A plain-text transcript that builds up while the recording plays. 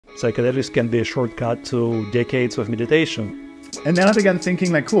psychedelics can be a shortcut to decades of meditation. And then I began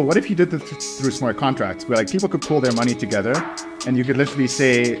thinking like, cool, what if you did this through smart contracts where like people could pool their money together and you could literally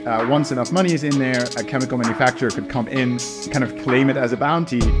say once enough money is in there, a chemical manufacturer could come in, kind of claim it as a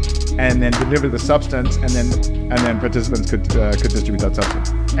bounty and then deliver the substance and then participants could distribute that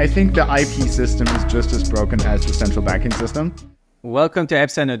substance. I think the IP system is just as broken as the central banking system. Welcome to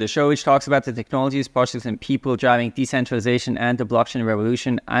Epicenter, the show which talks about the technologies, projects, and people driving decentralization and the blockchain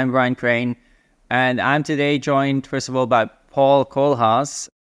revolution. I'm Brian Crane, and I'm today joined, first of all, by Paul Kohlhaas.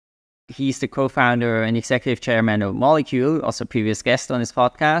 He's the co-founder and executive chairman of Molecule, also previous guest on this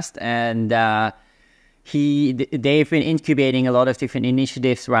podcast. And they've been incubating a lot of different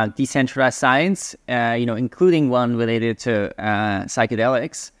initiatives around decentralized science, including one related to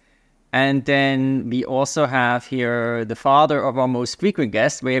psychedelics. And then we also have here the father of our most frequent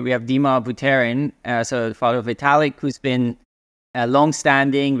guest, where we have Dima Buterin, so the father of Vitalik, who's been a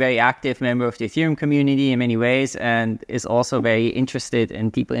long-standing, very active member of the Ethereum community in many ways, and is also very interested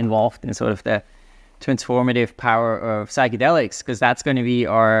in people involved in sort of the transformative power of psychedelics, because that's going to be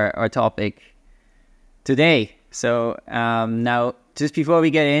our topic today. So now, just before we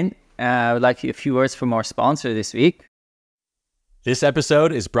get in, I would like a few words from our sponsor this week. This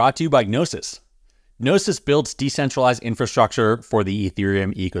episode is brought to you by Gnosis. Gnosis builds decentralized infrastructure for the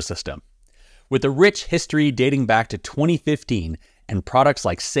Ethereum ecosystem. With a rich history dating back to 2015 and products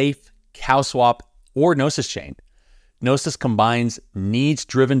like Safe, CowSwap, or Gnosis Chain, Gnosis combines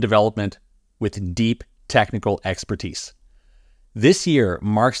needs-driven development with deep technical expertise. This year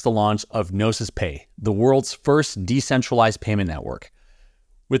marks the launch of Gnosis Pay, the world's first decentralized payment network.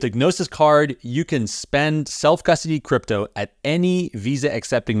 With a Gnosis card, you can spend self-custody crypto at any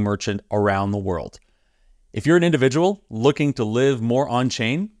Visa-accepting merchant around the world. If you're an individual looking to live more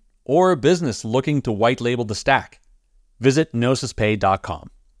on-chain, or a business looking to white-label the stack, visit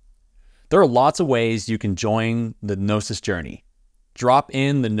GnosisPay.com. There are lots of ways you can join the Gnosis journey. Drop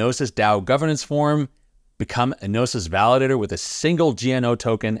in the Gnosis DAO governance form, become a Gnosis validator with a single GNO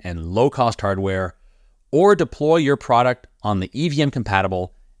token and low-cost hardware, or deploy your product on the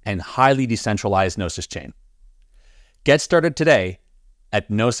EVM-compatible and highly decentralized Gnosis chain. Get started today at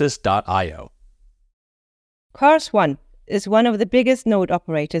gnosis.io. Chorus One is one of the biggest node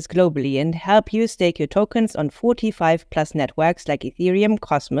operators globally and help you stake your tokens on 45 plus networks like Ethereum,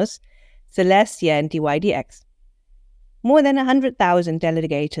 Cosmos, Celestia, and DYDX. More than 100,000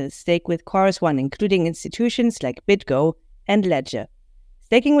 delegators stake with Chorus One, including institutions like BitGo and Ledger.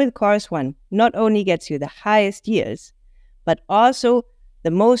 Staking with Chorus One not only gets you the highest yields, but also the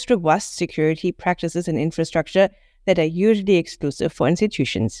most robust security practices and infrastructure that are usually exclusive for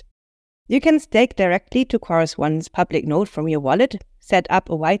institutions. You can stake directly to Chorus One's public node from your wallet, set up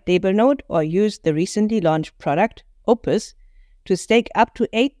a white label node, or use the recently launched product, Opus, to stake up to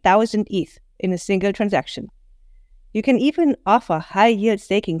 8,000 ETH in a single transaction. You can even offer high-yield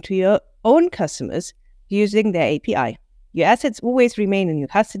staking to your own customers using their API. Your assets always remain in your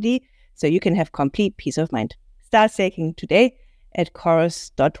custody, so you can have complete peace of mind. Start staking today at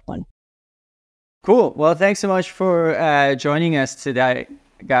chorus.one. Cool. Well, thanks so much for joining us today,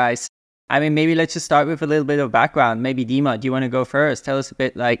 guys. I mean, maybe let's just start with a little bit of background. Maybe Dima, do you want to go first? Tell us a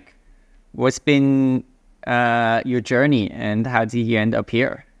bit like what's been your journey and how did you end up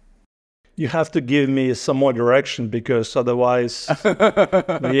here? You have to give me some more direction because otherwise,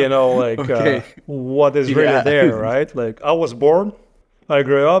 okay. What is really there, right? Like I was born, I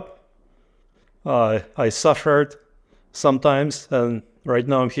grew up, I suffered sometimes, and right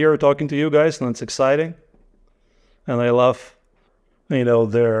now I'm here talking to you guys, and it's exciting. And I love,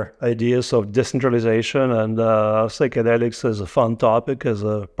 their ideas of decentralization and psychedelics as a fun topic, as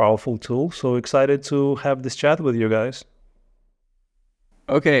a powerful tool. So excited to have this chat with you guys.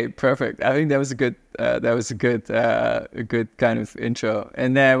 Okay, perfect. I think that was a good kind of intro.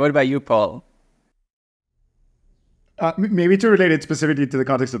 And what about you, Paul? Maybe to relate it specifically to the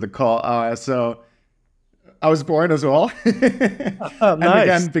context of the call. So I was born as well. Oh, nice.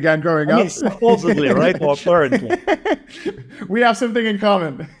 and began growing up. Supposedly, right? Or apparently. We have something in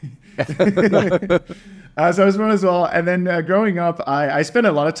common. So I was born as well. And then growing up, I spent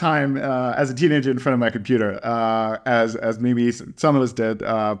a lot of time as a teenager in front of my computer, as maybe some of us did,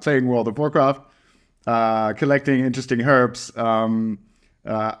 playing World of Warcraft, collecting interesting herbs. I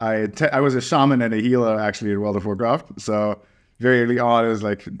was a shaman and a healer, actually, in World of Warcraft. So very early on, it was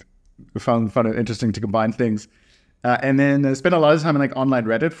like, found it interesting to combine things. And then I spent a lot of time in like online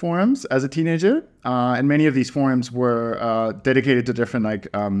Reddit forums as a teenager. And many of these forums were dedicated to different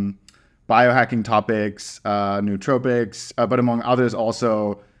like biohacking topics, nootropics, but among others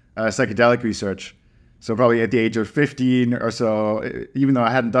also psychedelic research. So probably at the age of 15 or so, even though I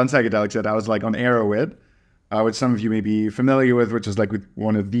hadn't done psychedelics yet, I was like on Arrowhead, which some of you may be familiar with, which is like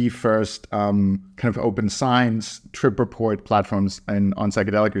one of the first kind of open science trip report platforms on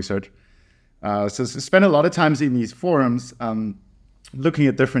psychedelic research. So spent a lot of times in these forums looking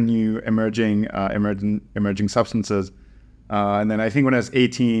at different new emerging substances. And then I think when I was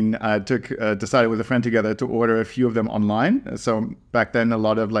 18, I decided with a friend together to order a few of them online. So back then, a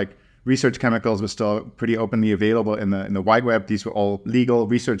lot of like research chemicals were still pretty openly available in the wide web. These were all legal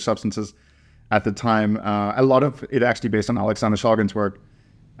research substances at the time. A lot of it actually based on Alexander Shulgin's work.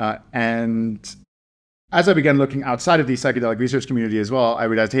 And as I began looking outside of the psychedelic research community as well, I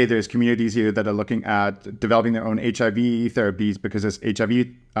realized, hey, there's communities here that are looking at developing their own HIV therapies because as HIV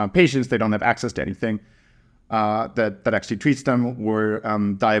patients, they don't have access to anything that actually treats them. Or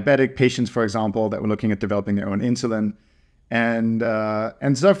diabetic patients, for example, that were looking at developing their own insulin.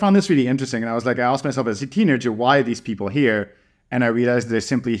 And so I found this really interesting. And I was like, I asked myself as a teenager, why are these people here? And I realized they're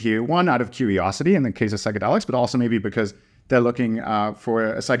simply here, one, out of curiosity in the case of psychedelics, but also maybe because they're looking for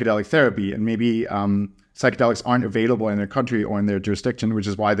a psychedelic therapy. And maybe psychedelics aren't available in their country or in their jurisdiction, which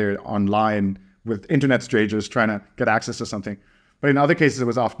is why they're online with internet strangers trying to get access to something. But in other cases, it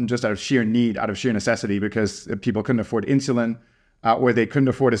was often just out of sheer need, out of sheer necessity, because people couldn't afford insulin or they couldn't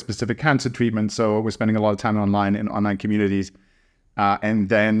afford a specific cancer treatment. So we're spending a lot of time online in online communities. And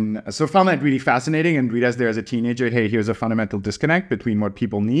then, so found that really fascinating and realized there as a teenager, hey, here's a fundamental disconnect between what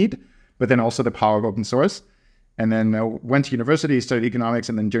people need, but then also the power of open source. And then I went to university, studied economics,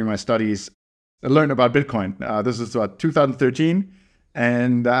 and then during my studies, I learned about Bitcoin. This was about 2013,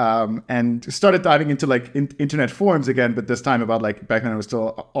 and started diving into like internet forums again, but this time about like, back then it was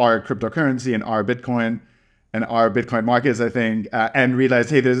still our cryptocurrency and our Bitcoin and our Bitcoin markets, I think, and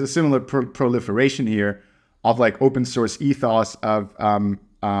realized, hey, there's a similar proliferation here of like open source ethos of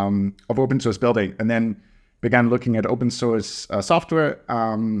open source building, and then began looking at open source software.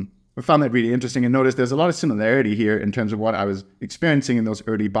 I found that really interesting and noticed there's a lot of similarity here in terms of what I was experiencing in those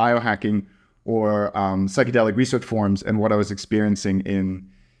early biohacking or psychedelic research forums and what I was experiencing in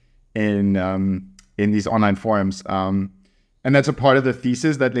these online forums. And that's a part of the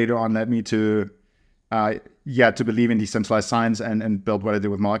thesis that later on led me to believe in decentralized science and build what I did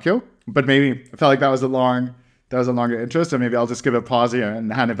with Molecule. But maybe I felt like that was a longer intro, so maybe I'll just give a pause here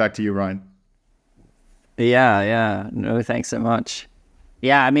and hand it back to you, Ryan. Yeah. No, thanks so much.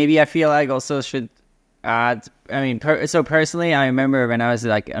 Yeah, maybe I feel like also should add, I mean, so personally, I remember when I was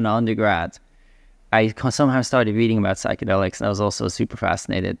like an undergrad, I somehow started reading about psychedelics, and I was also super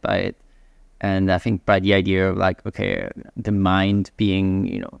fascinated by it. And I think by the idea of like, okay, the mind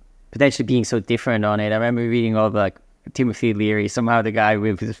being, potentially being so different on it. I remember reading all of like Timothy Leary, somehow the guy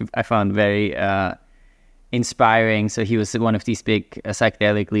I found very inspiring. So he was one of these big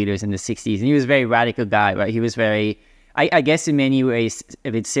psychedelic leaders in the 60s, and he was a very radical guy, right? He was very, I guess in many ways,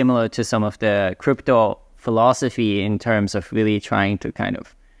 a bit similar to some of the crypto philosophy in terms of really trying to kind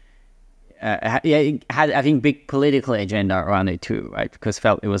of, had, I think, big political agenda around it too, right? Because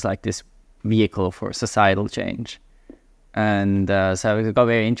felt it was like this vehicle for societal change. And so I got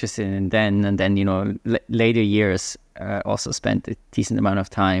very interested in it then. And then, later years, also spent a decent amount of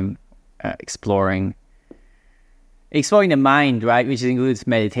time exploring the mind, right? Which includes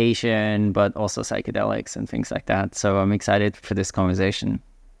meditation, but also psychedelics and things like that. So I'm excited for this conversation.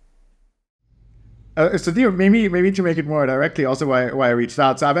 So Dima, maybe to make it more directly, also why I reached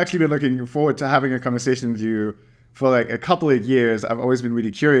out. So I've actually been looking forward to having a conversation with you for like a couple of years. I've always been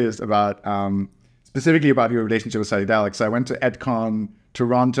really curious about, specifically about your relationship with psychedelics. So I went to EdCon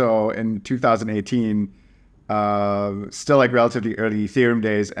Toronto in 2018, still like relatively early Ethereum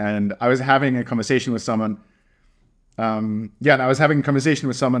days. And I was having a conversation with someone about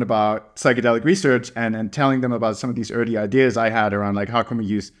psychedelic research and telling them about some of these early ideas I had around like, how can we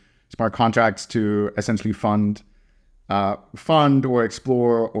use smart contracts to essentially fund or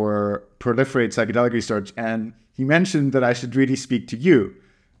explore or proliferate psychedelic research. And he mentioned that I should really speak to you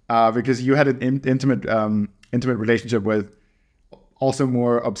because you had an intimate relationship with also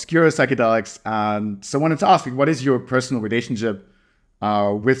more obscure psychedelics. And so I wanted to ask you, what is your personal relationship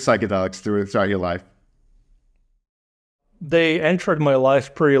with psychedelics throughout your life? They entered my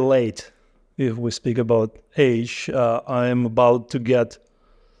life pretty late. If we speak about age,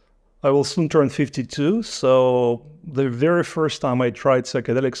 I will soon turn 52. So the very first time I tried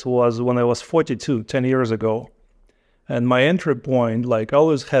psychedelics was when I was 42, 10 years ago. And my entry point, like I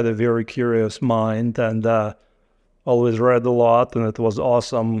always had a very curious mind and always read a lot, and it was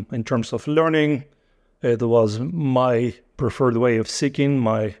awesome in terms of learning. It was my preferred way of seeking,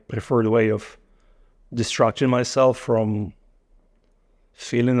 my preferred way of distracting myself from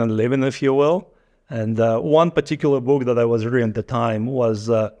feeling and living, if you will. And one particular book that I was reading at the time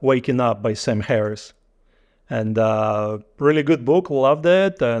was Waking Up by Sam Harris. And really good book, loved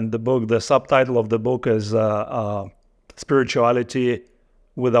it. And the subtitle of the book is Spirituality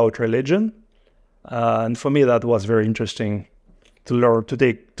Without Religion. And for me, that was very interesting to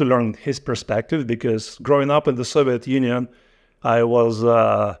learn his perspective, because growing up in the Soviet Union,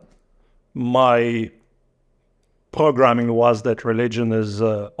 my programming was that religion is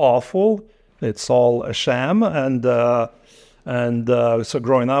awful. It's all a sham. So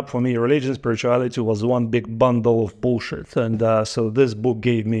growing up, for me, religion, spirituality was one big bundle of bullshit. And so this book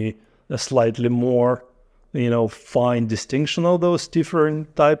gave me a slightly more, fine distinction of those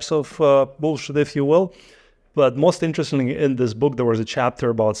different types of bullshit, if you will. But most interestingly, in this book, there was a chapter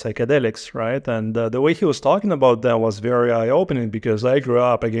about psychedelics, right? And the way he was talking about that was very eye-opening, because I grew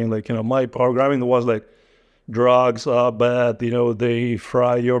up, again, my programming was like, drugs are bad, they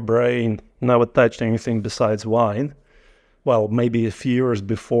fry your brain. Never touched anything besides wine. Well, maybe a few years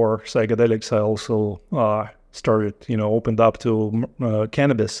before psychedelics, I also started, opened up to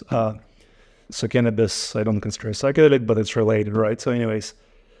cannabis. So cannabis, I don't consider psychedelic, but it's related, right? So anyways,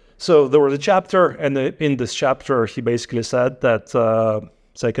 so there was a chapter, and in this chapter, he basically said that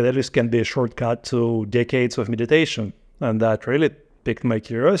psychedelics can be a shortcut to decades of meditation. And that really piqued my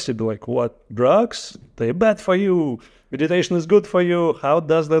curiosity, like, what, drugs? They're bad for you. Meditation is good for you. How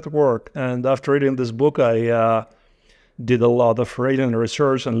does that work? And after reading this book, I did a lot of reading and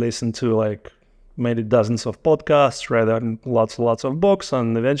research and listened to maybe dozens of podcasts, read lots of books,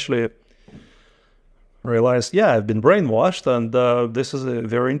 and eventually realized, I've been brainwashed, and this is a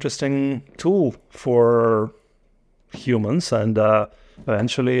very interesting tool for humans. And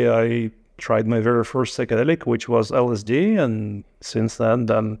eventually I tried my very first psychedelic, which was LSD, and since then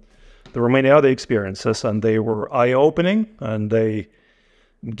there were many other experiences, and they were eye-opening, and they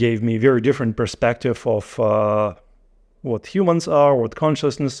gave me very different perspective of what humans are, what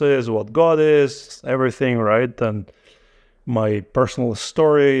consciousness is, what God is, everything, right? And my personal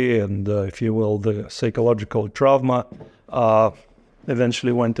story and, if you will, the psychological trauma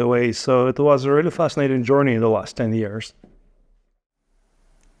eventually went away. So it was a really fascinating journey in the last 10 years.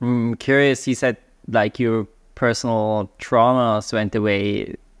 I'm curious, you said your personal traumas went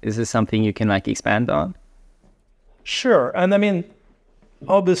away. Is this something you can expand on? Sure. And I mean,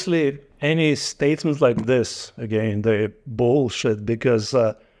 obviously, any statements like this, again, they're bullshit, because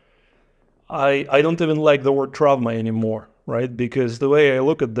I don't even like the word trauma anymore, right? Because the way I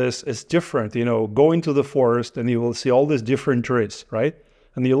look at this is different. Go into the forest and you will see all these different trees, right?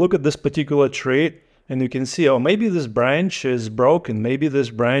 And you look at this particular tree and you can see, maybe this branch is broken. Maybe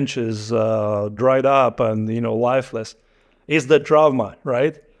this branch is dried up and, lifeless. Is that trauma,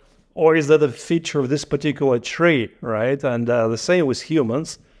 right? Or is that a feature of this particular tree, right? And the same with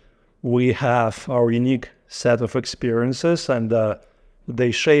humans. We have our unique set of experiences, and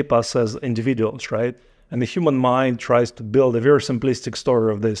they shape us as individuals, right? And the human mind tries to build a very simplistic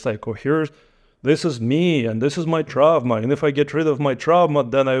story of this, this is me, and this is my trauma, and if I get rid of my trauma,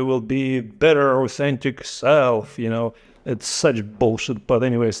 then I will be better, authentic self, It's such bullshit, but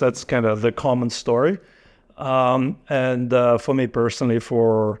anyways, that's kind of the common story. And for me personally,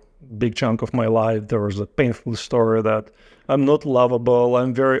 for a big chunk of my life, there was a painful story that I'm not lovable,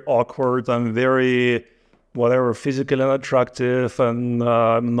 I'm very awkward, I'm very physically unattractive, and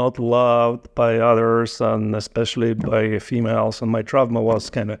I'm not loved by others, and especially by females, and my trauma was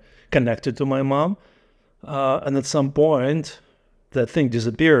kind of connected to my mom. And at some point, that thing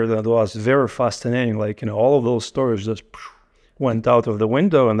disappeared, and it was very fascinating. All of those stories just went out of the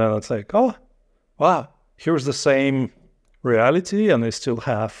window, and then it's oh, wow, here's the same reality, and I still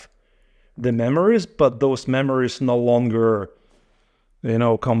have the memories, but those memories no longer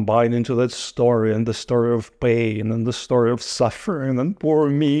combine into that story, and the story of pain, and the story of suffering, and poor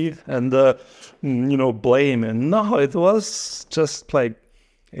me, and blame. And no, it was just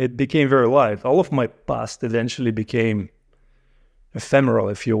it became very light. All of my past eventually became ephemeral,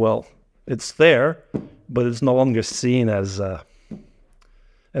 if you will. It's there, but it's no longer seen as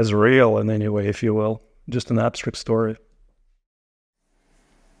real in any way, if you will. Just an abstract story.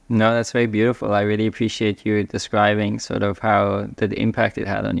 No, that's very beautiful. I really appreciate you describing sort of how the impact it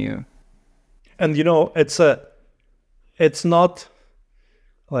had on you. And it's not it's not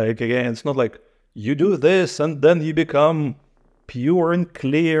you do this and then you become pure and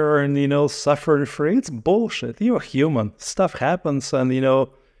clear and, suffering-free. It's bullshit. You're human. Stuff happens, and,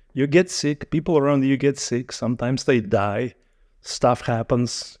 you get sick. People around you get sick. Sometimes they die. Stuff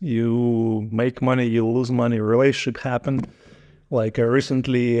happens. You make money, you lose money. Relationship happen. I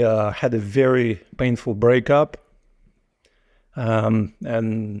recently had a very painful breakup.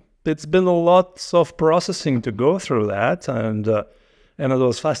 And it's been a lot of processing to go through that, and it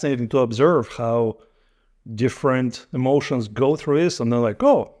was fascinating to observe how different emotions go through this, and they're like,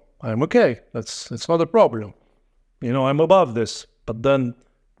 oh, I'm okay, it's not a problem, you know, I'm above this. But then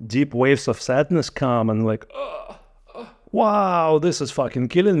deep waves of sadness come, and like, oh, wow, this is fucking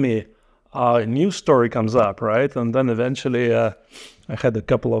killing me. A new story comes up, right? And then eventually I had a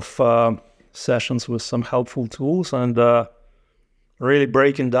couple of sessions with some helpful tools, and really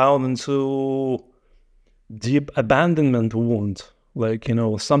breaking down into deep abandonment wound, like, you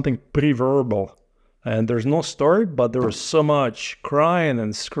know, something pre-verbal. And there's no story, but there was so much crying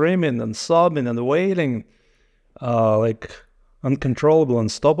and screaming and sobbing and wailing, like uncontrollable,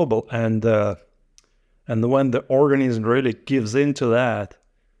 unstoppable. And when the organism really gives into that,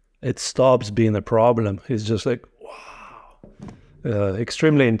 it stops being a problem. It's just like, wow,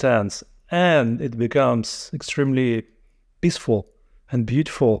 extremely intense. And it becomes extremely peaceful and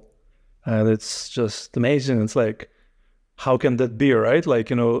beautiful. And it's just amazing. It's like, how can that be, right? Like,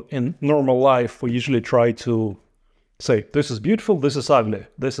 you know, in normal life, we usually try to say, this is beautiful, this is ugly,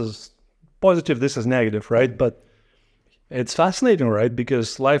 this is positive, this is negative, right? But it's fascinating, right?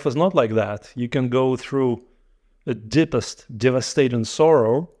 Because life is not like that. You can go through the deepest, devastating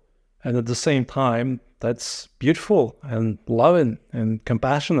sorrow, and at the same time, that's beautiful and loving and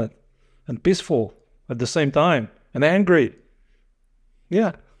compassionate and peaceful at the same time, and angry.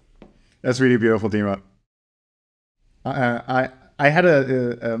 Yeah. That's really beautiful, Dima. I had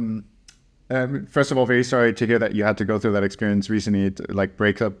first of all, very sorry to hear that you had to go through that experience recently. Like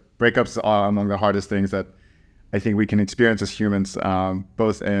breakups are among the hardest things that I think we can experience as humans,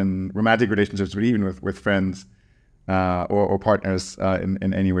 both in romantic relationships, but even with friends or partners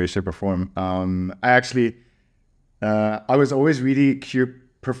in any way, shape, or form. I was always really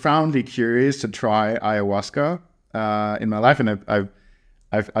profoundly curious to try ayahuasca in my life, and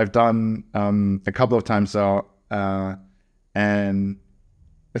I've done a couple of times now. And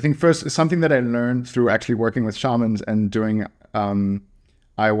I think first, something that I learned through actually working with shamans and doing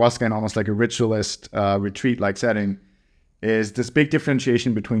ayahuasca in almost like a ritualist retreat-like setting is this big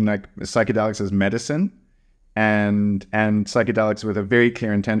differentiation between like psychedelics as medicine and psychedelics with a very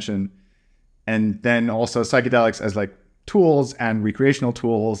clear intention, and then also psychedelics as like tools and recreational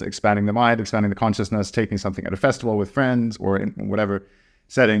tools, expanding the mind, expanding the consciousness, taking something at a festival with friends or in whatever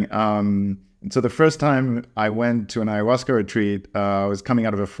setting. And so the first time I went to an ayahuasca retreat, I was coming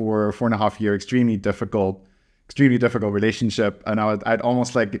out of a 4.5 year extremely difficult relationship, and I'd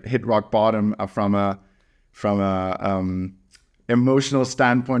almost like hit rock bottom from a emotional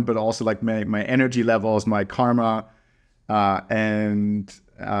standpoint, but also like my energy levels, my karma, and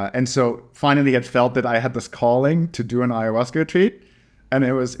so finally had felt that I had this calling to do an ayahuasca retreat. And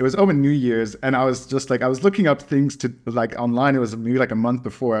it was over New Year's, and I was just like, I was looking up things to like online. It was maybe like a month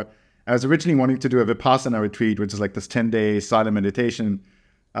before. I was originally wanting to do a Vipassana retreat, which is like this 10-day silent meditation.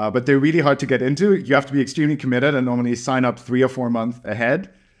 But they're really hard to get into. You have to be extremely committed and normally sign up 3 or 4 months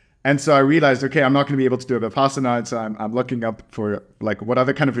ahead. And so I realized, okay, I'm not going to be able to do a Vipassana. And so I'm looking up for like, what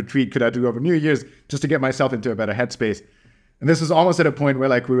other kind of retreat could I do over New Year's just to get myself into a better headspace. And this was almost at a point where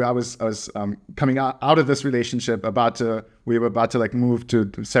like I was coming out of this relationship, we were about to like move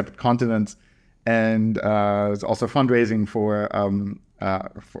to separate continents, and was also fundraising for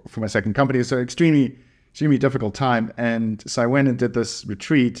my second company. So extremely difficult time. And so I went and did this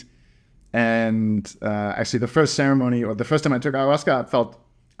retreat, and actually the first ceremony, or the first time I took ayahuasca,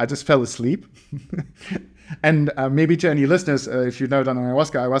 I just fell asleep. And maybe to any listeners, if you've never done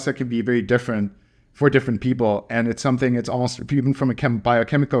ayahuasca can be very different for different people, and it's almost, even from a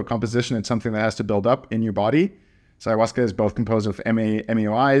biochemical composition, it's something that has to build up in your body. So ayahuasca is both composed of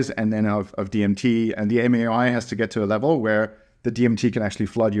MAOIs and then of DMT, and the MAOI has to get to a level where the DMT can actually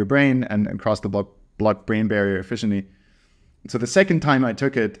flood your brain and cross the blood-brain barrier efficiently. So the second time I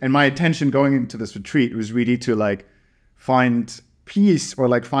took it, and my intention going into this retreat was really to like find peace, or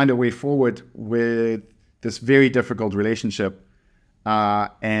like find a way forward with this very difficult relationship,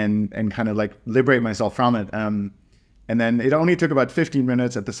 and kind of like liberate myself from it. And then it only took about 15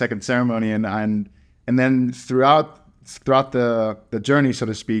 minutes at the second ceremony, and then throughout the journey, so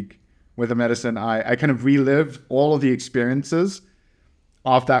to speak, with the medicine, I kind of relived all of the experiences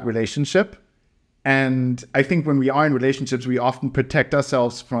of that relationship. And I think when we are in relationships, we often protect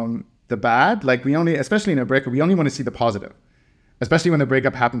ourselves from the bad. Like especially in a breakup, we only want to see the positive, especially when the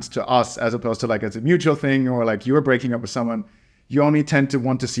breakup happens to us, as opposed to like as a mutual thing, or like you're breaking up with someone. You only tend to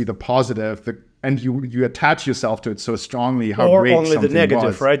want to see the positive, and you attach yourself to it so strongly. How or great only the negative,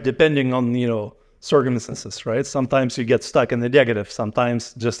 was. Right? Depending on circumstances, right? Sometimes you get stuck in the negative,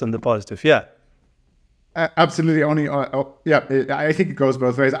 sometimes just in the positive. Yeah. Absolutely. Only, yeah. I think it goes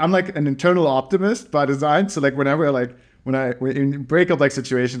both ways. I'm like an internal optimist by design. So like whenever when in breakup like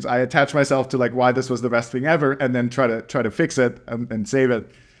situations, I attach myself to like why this was the best thing ever, and then try to fix it and save it.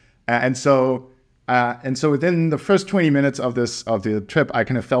 And so within the first 20 minutes of the trip, I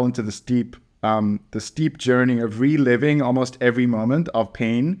kind of fell into the steep journey of reliving almost every moment of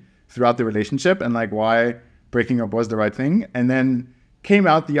pain throughout the relationship and like why breaking up was the right thing, and then came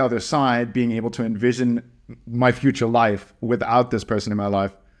out the other side being able to envision my future life without this person in my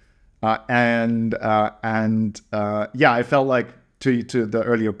life. Yeah, I felt like to the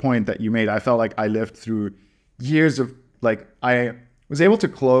earlier point that you made, I felt like I lived through years of like, I was able to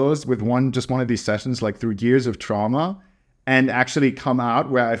close with just one of these sessions, like through years of trauma, and actually come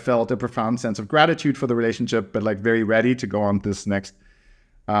out where I felt a profound sense of gratitude for the relationship, but like very ready to go on this next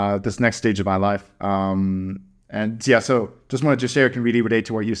stage of my life. And yeah, so just wanted to share, can really relate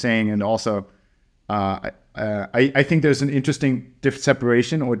to what you're saying. And also, I think there's an interesting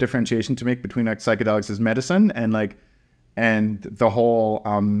separation or differentiation to make between like psychedelics as medicine and the whole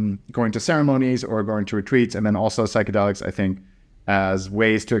going to ceremonies or going to retreats, and then also psychedelics, I think, as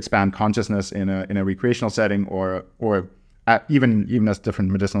ways to expand consciousness in a recreational setting or even as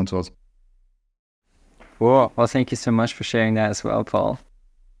different medicinal tools. Cool. Well, thank you so much for sharing that as well, Paul.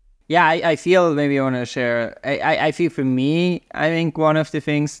 Yeah, I feel maybe I want to share. I feel for me, I think one of the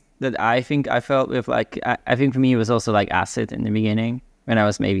things that I think I felt with like, I think for me it was also like acid in the beginning when I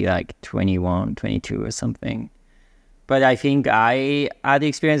was maybe like 21, 22 or something. But I think I had the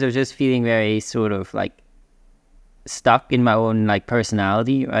experience of just feeling very sort of like stuck in my own like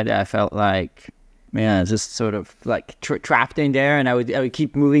personality, right? I felt like, yeah, just sort of like trapped in there, and I would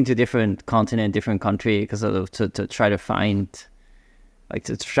keep moving to different continent, different country, because to try to find, like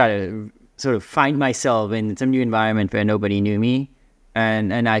to try to sort of find myself in some new environment where nobody knew me,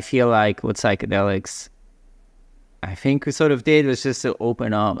 and I feel like what psychedelics, I think we sort of did was just to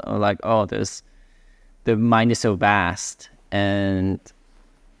open up, like, oh, the mind is so vast and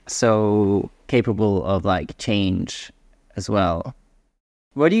so capable of like change as well.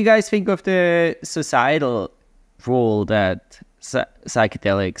 What do you guys think of the societal role that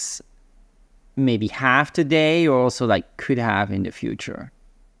psychedelics maybe have today, or also like could have in the future?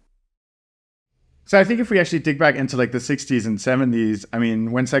 So I think if we actually dig back into like the 60s and 70s, I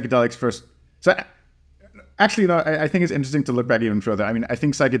mean, when psychedelics first... So actually, no, I think it's interesting to look back even further. I mean, I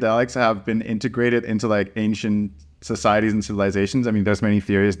think psychedelics have been integrated into like ancient societies and civilizations. I mean, there's many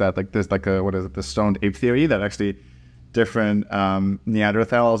theories that like there's like the stoned ape theory, that actually different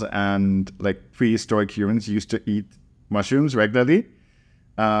Neanderthals and like prehistoric humans used to eat mushrooms regularly.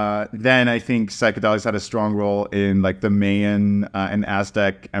 Then I think psychedelics had a strong role in like the Mayan and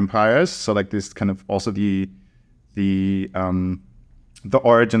Aztec empires. So like this kind of also the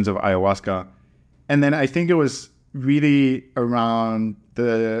origins of ayahuasca. And then I think it was really around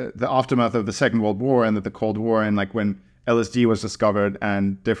the aftermath of the Second World War and the Cold War, and like when LSD was discovered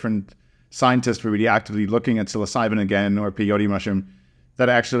and different scientists were really actively looking at psilocybin again, or peyote mushroom, that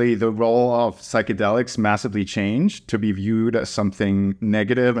actually the role of psychedelics massively changed to be viewed as something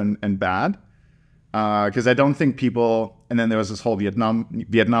negative and bad. Because I don't think people, and then there was this whole Vietnam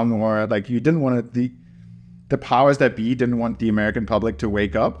War, like you didn't want to, the powers that be didn't want the American public to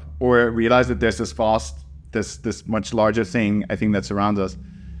wake up or realize that there's this much larger thing, I think, that surrounds us.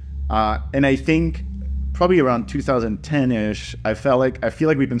 And I think probably around 2010-ish, I feel like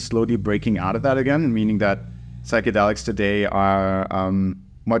we've been slowly breaking out of that again, meaning that psychedelics today are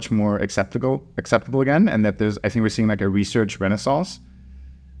much more acceptable again, and that I think we're seeing like a research renaissance.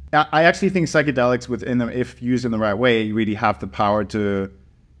 I actually think psychedelics within them, if used in the right way, really have the power to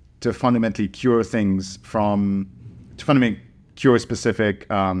fundamentally cure things to fundamentally cure specific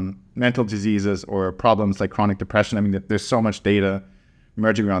mental diseases or problems like chronic depression. I mean, there's so much data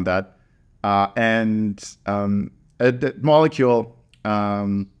emerging around that. The molecule,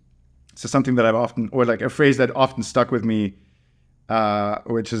 so something that I've often, or like a phrase that often stuck with me,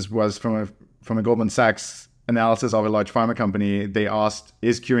 which was from a Goldman Sachs analysis of a large pharma company. They asked,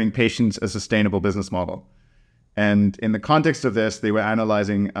 is curing patients a sustainable business model? And in the context of this, they were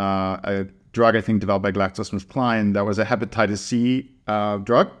analyzing a drug, I think, developed by GlaxoSmithKline that was a hepatitis C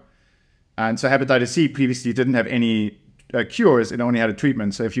drug. And so hepatitis C previously didn't have any cures, it only had a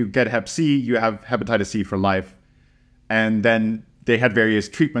treatment. So if you get hep C, you have hepatitis C for life. And then they had various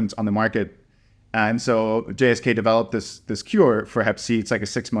treatments on the market. And so JSK developed this cure for hep C. It's like a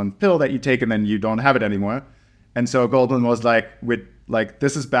 6-month pill that you take and then you don't have it anymore. And so Goldman was like,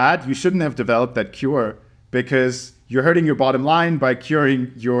 this is bad. You shouldn't have developed that cure because you're hurting your bottom line by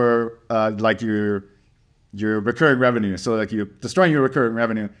curing your your recurring revenue. So like you're destroying your recurring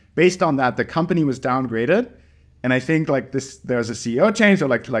revenue. Based on that, the company was downgraded. And I think like there's a CEO change or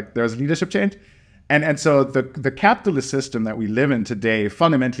like there's a leadership change. And so the capitalist system that we live in today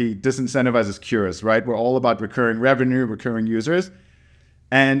fundamentally disincentivizes cures, right? We're all about recurring revenue, recurring users.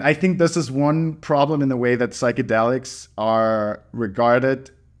 And I think this is one problem in the way that psychedelics are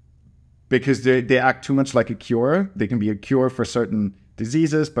regarded, because they act too much like a cure. They can be a cure for certain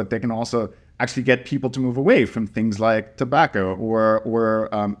diseases, but they can also actually get people to move away from things like tobacco or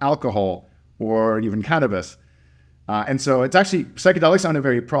alcohol or even cannabis. And so it's actually, psychedelics aren't a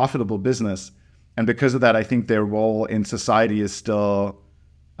very profitable business. And because of that, I think their role in society is still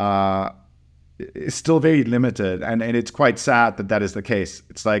very limited. And it's quite sad that that is the case.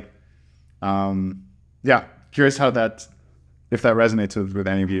 It's like, yeah, curious how if that resonates with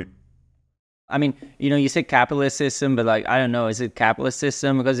any of you. I mean, you said capitalist system, but like, I don't know, is it capitalist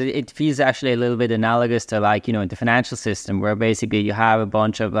system? Because it feels actually a little bit analogous to like, the financial system, where basically you have a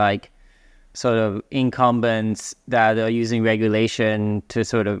bunch of like sort of incumbents that are using regulation to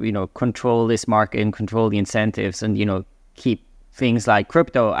sort of, control this market and control the incentives and, keep things like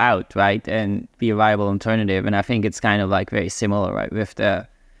crypto out, right? And be a viable alternative. And I think it's kind of like very similar, right? With the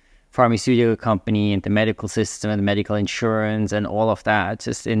pharmaceutical company and the medical system and the medical insurance and all of that,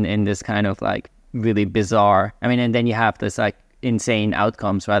 just in this kind of like really bizarre, I mean, and then you have this like insane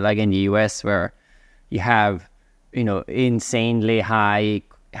outcomes, right? Like in the US where you have, insanely high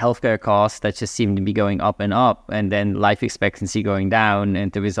healthcare costs that just seem to be going up and up, and then life expectancy going down,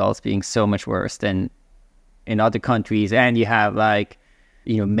 and the results being so much worse than in other countries. And you have like,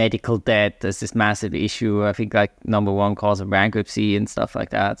 medical debt as this massive issue. I think like #1 cause of bankruptcy and stuff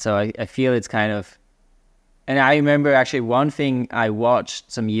like that. So I feel it's kind of, and I remember actually one thing I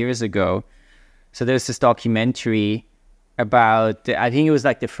watched some years ago. So there's this documentary about, I think it was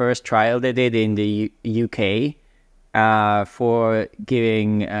like the first trial they did in the UK for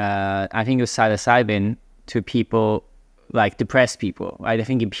giving, I think it was psilocybin to people, like depressed people, right? I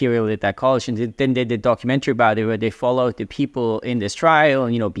think Imperial did that college, and then they did a documentary about it where they followed the people in this trial,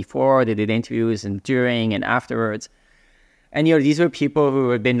 before they did interviews and during and afterwards. And, these were people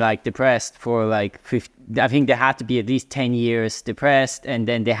who had been like depressed for like 50, I think they had to be at least 10 years depressed. And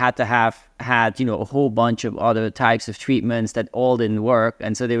then they had to have had, a whole bunch of other types of treatments that all didn't work.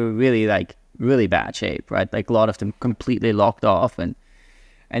 And so they were really like really bad shape, right? Like a lot of them completely locked off. And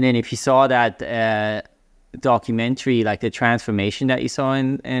then if you saw that, documentary, like the transformation that you saw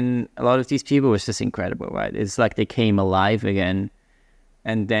in a lot of these people was just incredible, right? It's like they came alive again.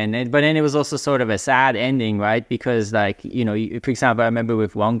 And then but then it was also sort of a sad ending, right? Because like, for example, I remember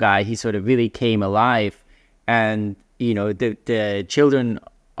with one guy, he sort of really came alive, and the children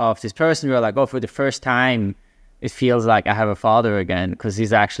of this person were like, oh, for the first time it feels like I have a father again, because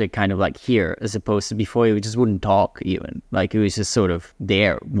he's actually kind of like here, as opposed to before he just wouldn't talk even, like he was just sort of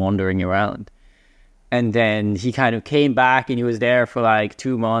there wandering around. And then he kind of came back, and he was there for like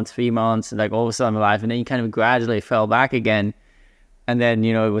 2 months, 3 months, and like all of a sudden alive. And then he kind of gradually fell back again. And then,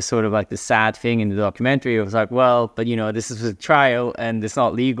 it was sort of like the sad thing in the documentary. It was like, well, but this is a trial and it's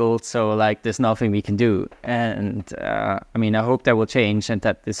not legal. So like, there's nothing we can do. And I mean, I hope that will change, and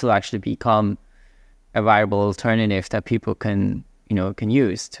that this will actually become a viable alternative that people can, can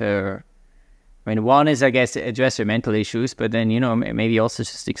use to, I mean, one is, I guess, address their mental issues, but then, maybe also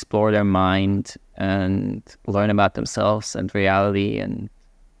just explore their mind and learn about themselves and reality and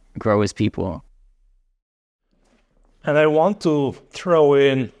grow as people. And I want to throw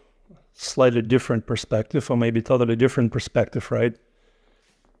in slightly different perspective, or maybe totally different perspective, right?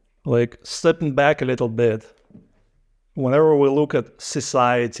 Like stepping back a little bit, whenever we look at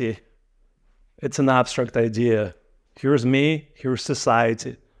society, it's an abstract idea. Here's me, here's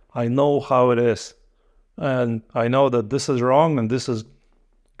society. I know how it is, and I know that this is wrong and this is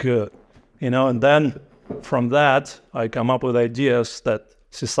good, and then from that, I come up with ideas that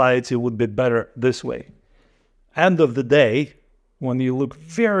society would be better this way. End of the day, when you look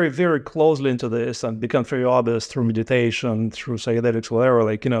very, very closely into this, and becomes very obvious through meditation, through psychedelics, whatever,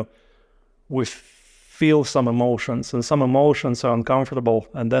 like, we feel some emotions, and some emotions are uncomfortable,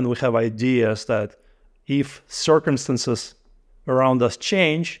 and then we have ideas that if circumstances around us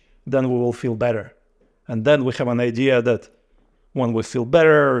change, then we will feel better. And then we have an idea that when we feel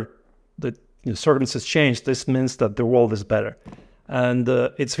better, that circumstances change, this means that the world is better. And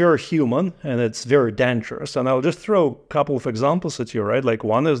it's very human, and it's very dangerous. And I'll just throw a couple of examples at you, right? Like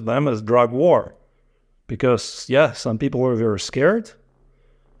one is them as drug war. Because, yeah, some people are very scared,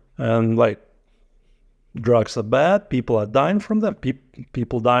 and like, drugs are bad, people are dying from them.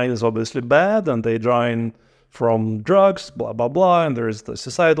 People dying is obviously bad, and they dying from drugs, blah, blah, blah, and there's the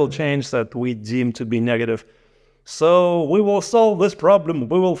societal change that we deem to be negative. So we will solve this problem.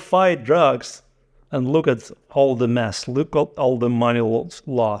 We will fight drugs. And look at all the mess. Look at all the money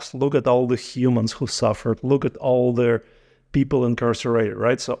lost. Look at all the humans who suffered. Look at all the people incarcerated,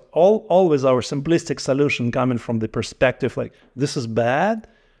 right? So always our simplistic solution coming from the perspective like, this is bad.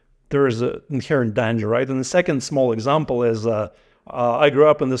 There is an inherent danger, right? And the second small example is I grew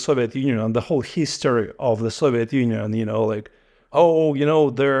up in the Soviet Union, and the whole history of the Soviet Union, like, oh,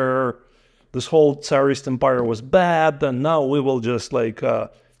 this whole Tsarist empire was bad, and now we will just like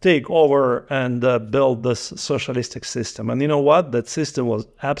take over and build this socialistic system. And you know what? That system was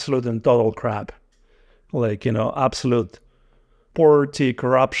absolute and total crap. Like, absolute poverty,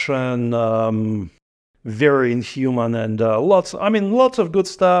 corruption, very inhuman, and lots of good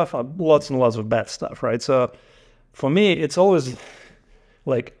stuff, lots and lots of bad stuff, right? So for me, it's always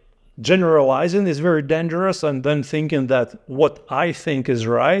like generalizing is very dangerous, and then thinking that what I think is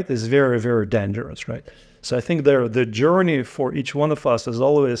right is very, very dangerous, right? So I think the journey for each one of us is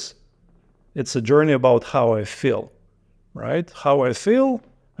always, it's a journey about how I feel, right? How I feel,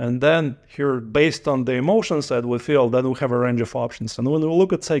 and then here, based on the emotions that we feel, then we have a range of options. And when we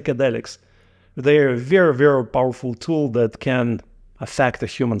look at psychedelics, they are a very, very powerful tool that can affect the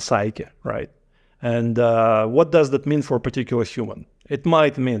human psyche, right? And what does that mean for a particular human? It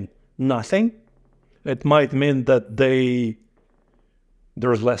might mean nothing. It might mean that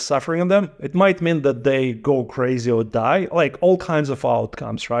there's less suffering in them. It might mean that they go crazy or die, like all kinds of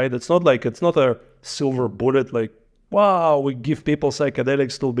outcomes, right? It's not a silver bullet, like, wow, we give people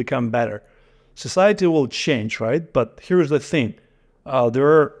psychedelics to become better. Society will change, right? But here's the thing. There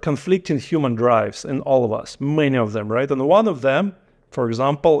are conflicting human drives in all of us, many of them, right? And one of them, for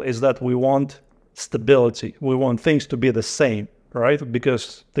example, is that we want stability. We want things to be the same, right?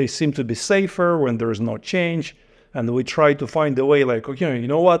 Because they seem to be safer when there is no change. And we try to find a way like, okay, you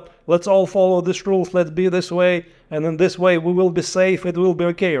know what? Let's all follow these rules. Let's be this way. And in this way, we will be safe. It will be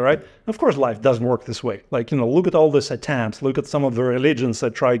okay, right? Of course, life doesn't work this way. Like, look at all these attempts. Look at some of the religions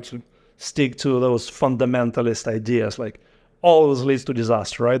that try to stick to those fundamentalist ideas. Like, always leads to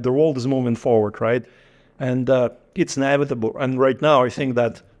disaster, right? The world is moving forward, right? And it's inevitable. And right now, I think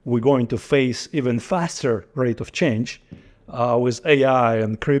that we're going to face even faster rate of change with AI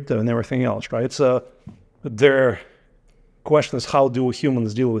and crypto and everything else, right? So their question is, how do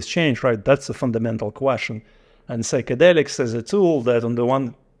humans deal with change, right? That's a fundamental question. And psychedelics as a tool that on the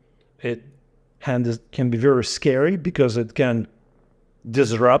one hand can be very scary because it can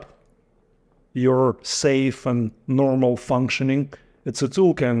disrupt your safe and normal functioning. It's a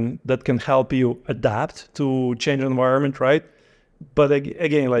tool that can help you adapt to change environment, right? But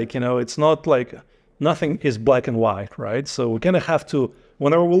again, like, it's not like nothing is black and white, right? So we kind of have to,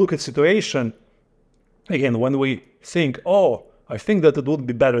 whenever we look at situation, again, when we think, oh, I think that it would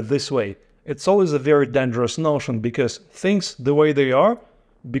be better this way, it's always a very dangerous notion because things the way they are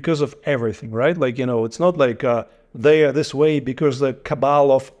because of everything, right? Like, it's not like they are this way because the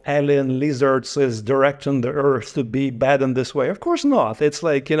cabal of alien lizards is directing the earth to be bad in this way. Of course not. It's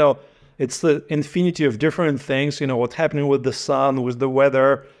like, it's the infinity of different things, what's happening with the sun, with the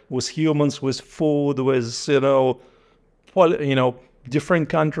weather, with humans, with food, with, different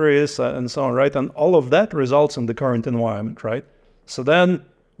countries and so on, right? And all of that results in the current environment, right? So then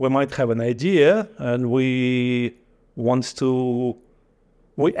we might have an idea and we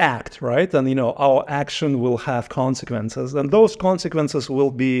act, right? And, our action will have consequences. And those consequences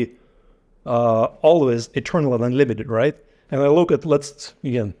will be always eternal and unlimited, right? And I look at,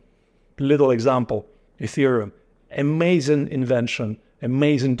 little example, Ethereum, amazing invention,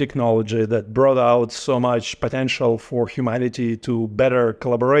 amazing technology that brought out so much potential for humanity to better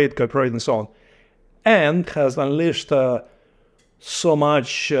collaborate, cooperate, and so on, and has unleashed so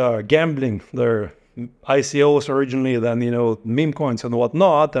much gambling. Their ICOs originally, then, meme coins and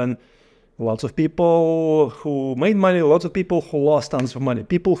whatnot, and lots of people who made money, lots of people who lost tons of money,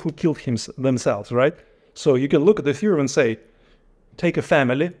 people who killed themselves, right? So you can look at Ethereum and say, take a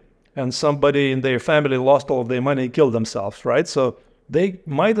family, and somebody in their family lost all of their money and killed themselves, right? So they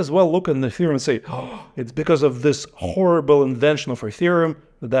might as well look at Ethereum and say, oh, it's because of this horrible invention of Ethereum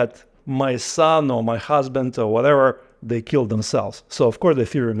that my son or my husband or whatever, they killed themselves. So of course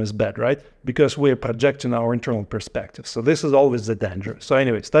Ethereum is bad, right? Because we're projecting our internal perspective. So this is always the danger. So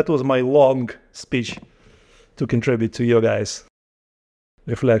anyways, that was my long speech to contribute to your guys'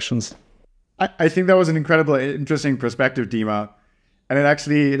 reflections. I think that was an incredibly interesting perspective, Dima. And it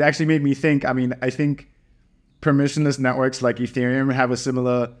actually made me think, I think permissionless networks like Ethereum have a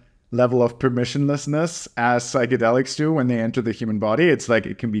similar level of permissionlessness as psychedelics do when they enter the human body. It's like,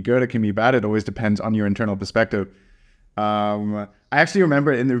 it can be good, it can be bad. It always depends on your internal perspective. I actually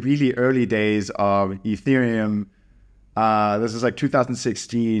remember in the really early days of Ethereum, this is like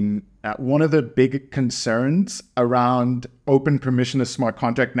 2016, one of the big concerns around open permissionless smart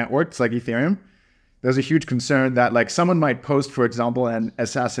contract networks like Ethereum, there's a huge concern that like someone might post, for example, an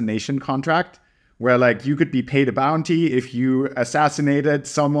assassination contract where like you could be paid a bounty if you assassinated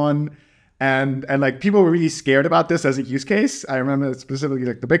someone. And like people were really scared about this as a use case. I remember specifically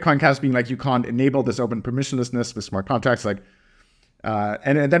like the Bitcoin cast being like, you can't enable this open permissionlessness with smart contracts. Like,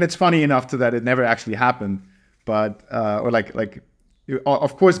 and then it's funny enough to that it never actually happened. But,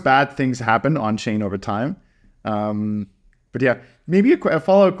 of course, bad things happen on chain over time. But yeah, maybe a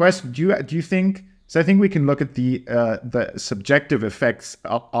follow-up question. Do you think, so I think we can look at the subjective effects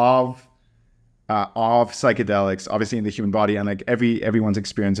of psychedelics, obviously in the human body, and like everyone's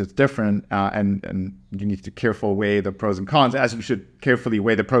experience is different, and you need to carefully weigh the pros and cons, as you should carefully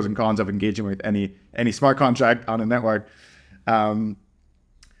weigh the pros and cons of engaging with any smart contract on a network. Do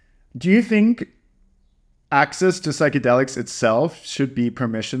you think access to psychedelics itself should be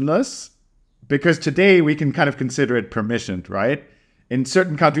permissionless? Because today we can kind of consider it permissioned, right? In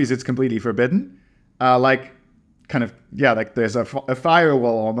certain countries, it's completely forbidden. There's a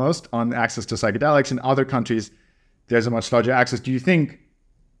firewall almost on access to psychedelics. In other countries, there's a much larger access. Do you think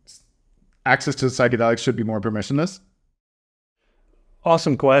access to psychedelics should be more permissionless?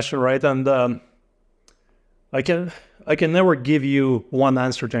 Awesome question, right? And I can never give you one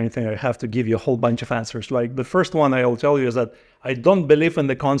answer to anything. I have to give you a whole bunch of answers. Like the first one I will tell you is that I don't believe in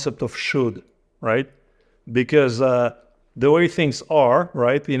the concept of should, right? Because the way things are,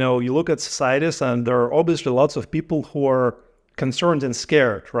 right? You know, you look at societies and there are obviously lots of people who are concerned and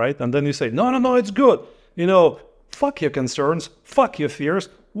scared, right? And then you say, no, it's good. You know, fuck your concerns, fuck your fears.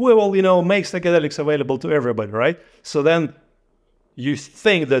 We will, make psychedelics available to everybody, right? So then you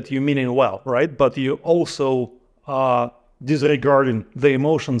think that you're meaning well, right? But you also disregarding the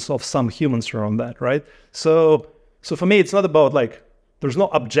emotions of some humans around that, right? So for me, it's not about like, there's no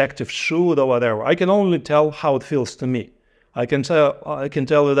objective should or whatever. I can only tell how it feels to me. I can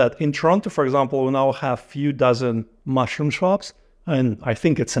tell you that in Toronto, for example, we now have a few dozen mushroom shops, and I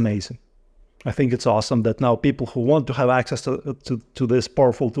think it's amazing. I think it's awesome that now people who want to have access to these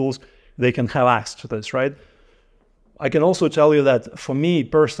powerful tools, they can have access to this, right? I can also tell you that for me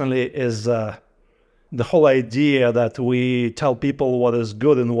personally is the whole idea that we tell people what is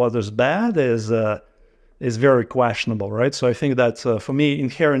good and what is bad is very questionable, right? So I think that for me,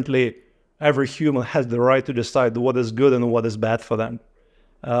 inherently, every human has the right to decide what is good and what is bad for them.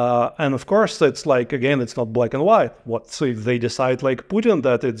 And of course, it's like, again, it's not black and white. So if they decide, like Putin,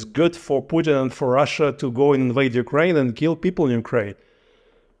 that it's good for Putin and for Russia to go and invade Ukraine and kill people in Ukraine.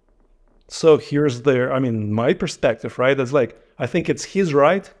 So here's my perspective, right? It's like, I think it's his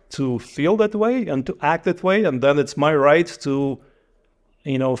right to feel that way and to act that way. And then it's my right to,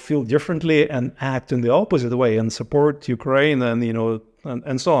 feel differently and act in the opposite way and support Ukraine and,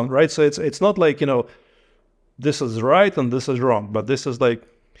 and so on, right? So it's not like, this is right and this is wrong, but this is like,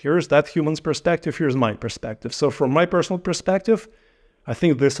 here's that human's perspective, here's my perspective. So from my personal perspective, I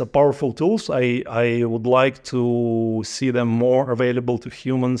think these are powerful tools. I would like to see them more available to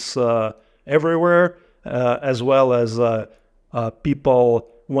humans everywhere, as well as people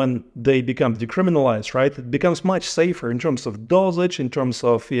when they become decriminalized, right? It becomes much safer in terms of dosage, in terms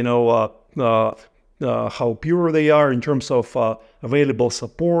of, how pure they are, in terms of available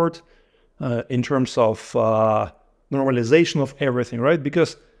support, in terms of normalization of everything, right?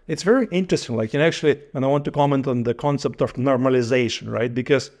 Because it's very interesting, and I want to comment on the concept of normalization, right?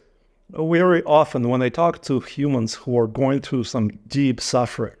 Because very often when I talk to humans who are going through some deep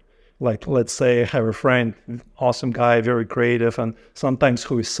suffering, like let's say I have a friend, awesome guy, very creative, and sometimes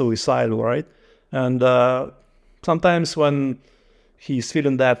who is suicidal, right? And sometimes when he's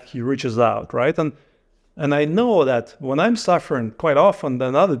feeling that, he reaches out, right? And I know that when I'm suffering, quite often,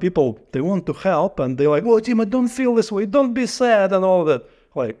 then other people, they want to help, and they're like, oh, Dima, don't feel this way, don't be sad, and all that.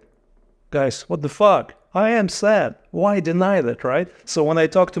 Like, guys, what the fuck? I am sad. Why deny that, right? So when I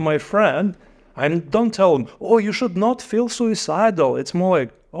talk to my friend, I don't tell him, oh, you should not feel suicidal. It's more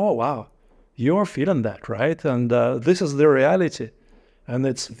like, oh, wow, you're feeling that, right? And this is the reality. And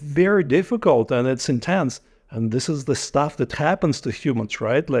it's very difficult, and it's intense. And this is the stuff that happens to humans,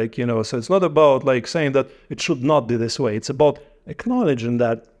 right? Like, so it's not about like saying that it should not be this way. It's about acknowledging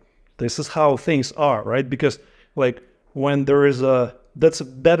that this is how things are, right? Because like when there is that's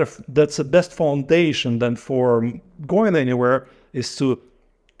the best foundation than for going anywhere is to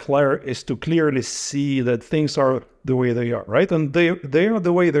clearly see that things are the way they are, right? And they are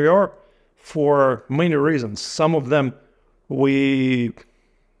the way they are for many reasons. Some of them we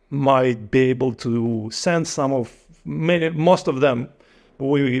might be able to sense, most of them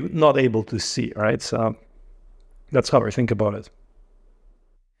we're not able to see, right? So that's how I think about it.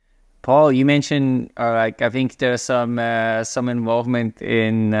 Paul, you mentioned, I think there's some involvement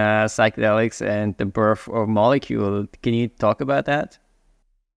in psychedelics and the birth of molecule. Can you talk about that?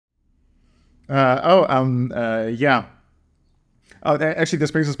 Yeah. Oh, actually,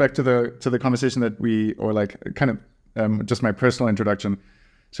 this brings us back to the conversation that just my personal introduction.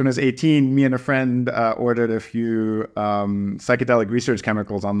 So when I was 18, me and a friend ordered a few psychedelic research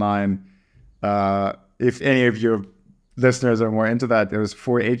chemicals online. If any of your listeners are more into that, there was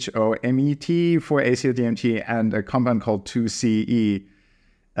 4-HOMET, 4-ACO-DMT, and a compound called 2-CE.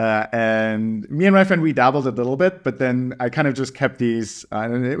 And me and my friend, we dabbled a little bit, but then I kind of just kept these,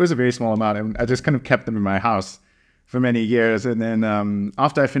 and it was a very small amount, and I just kind of kept them in my house for many years. And then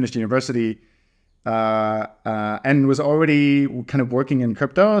after I finished university, and was already kind of working in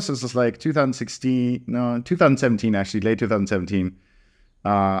crypto, so this was like 2017 actually, late 2017.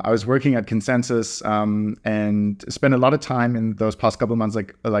 I was working at Consensus and spent a lot of time in those past couple of months,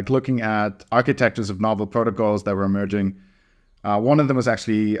 like looking at architectures of novel protocols that were emerging. One of them was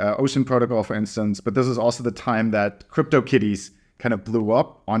actually Ocean Protocol, for instance, but this is also the time that CryptoKitties kind of blew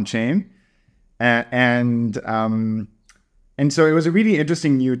up on chain, and so it was a really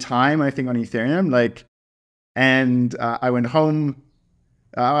interesting new time, I think, on Ethereum. And I went home.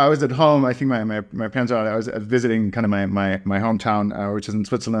 I was at home. I think my parents were out. I was visiting kind of my hometown, which is in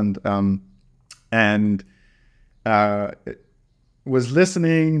Switzerland, and was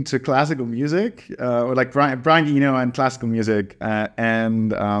listening to classical music, or like Brian Eno and classical music,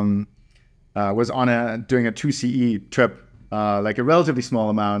 and was doing a 2CE trip, like a relatively small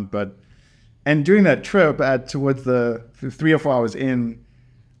amount, and during that trip, towards the 3 or 4 hours in,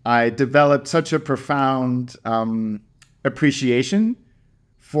 I developed such a profound appreciation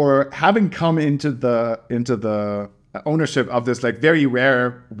for having come into the ownership of this like very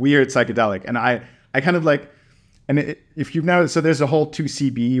rare, weird psychedelic. And I kind of like, and if you've noticed, so there's a whole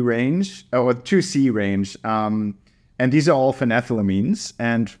 2CB range, or 2C range, and these are all phenethylamines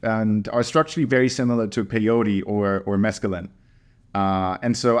and are structurally very similar to peyote or mescaline.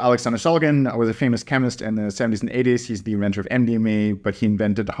 And so Alexander Shulgin was a famous chemist in the 70s and 80s. He's the inventor of MDMA, but he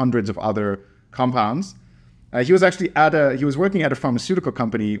invented hundreds of other compounds. He was actually he was working at a pharmaceutical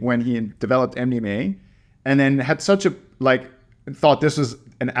company when he developed MDMA, and then had thought this was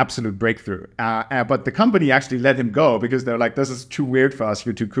an absolute breakthrough. But the company actually let him go because they're like, this is too weird for us,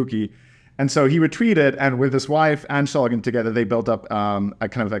 you're too kooky. And so he retreated, and with his wife and Shulgin together, they built up a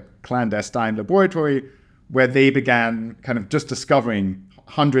kind of a clandestine laboratory where they began kind of just discovering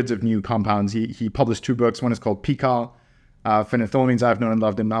hundreds of new compounds. He published 2 books. One is called PCAL, phenethylamines I've known and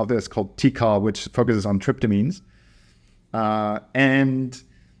loved, and now this is called TCAL, which focuses on tryptamines. And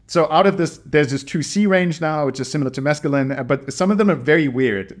so out of this, there's this 2C range now, which is similar to mescaline, but some of them are very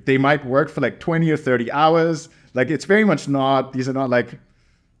weird. They might work for like 20 or 30 hours. Like it's very much these are not like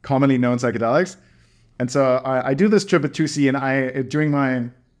commonly known psychedelics. And so I do this trip at 2C, and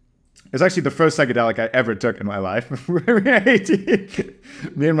it's actually the first psychedelic I ever took in my life. We were 18,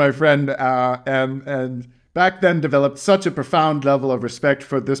 me and my friend, and back then developed such a profound level of respect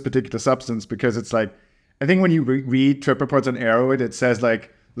for this particular substance, because it's like, I think when you read trip reports on Arrowhead, it says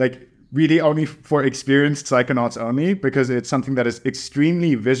like really only for experienced psychonauts only, because it's something that is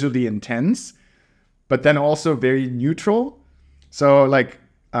extremely visually intense, but then also very neutral. So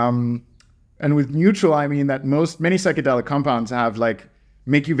and with neutral, I mean that many psychedelic compounds have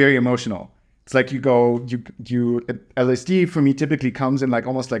make you very emotional. It's like LSD for me typically comes in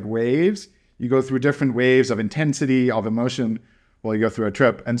almost like waves. You go through different waves of intensity, of emotion while you go through a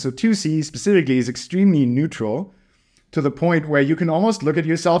trip. And so 2C specifically is extremely neutral, to the point where you can almost look at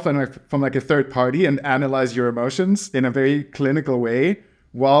yourself from a third party and analyze your emotions in a very clinical way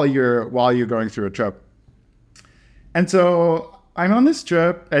while you're going through a trip. And so I'm on this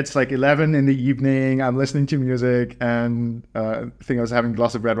trip. It's like 11 in the evening. I'm listening to music, and I think I was having a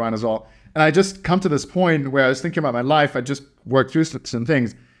glass of red wine as well. And I just come to this point where I was thinking about my life. I just worked through some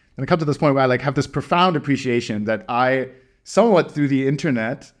things. And I come to this point where I have this profound appreciation that I somewhat through the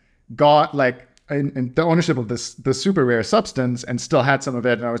internet got in the ownership of this super rare substance, and still had some of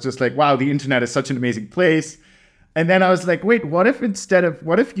it. And I was just like, wow, the internet is such an amazing place. And then I was like, wait, what if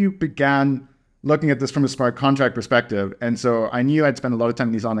you began looking at this from a smart contract perspective? And so I knew I'd spend a lot of time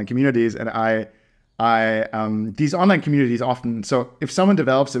in these online communities, and these online communities often, so if someone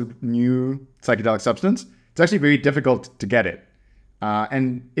develops a new psychedelic substance, it's actually very difficult to get it.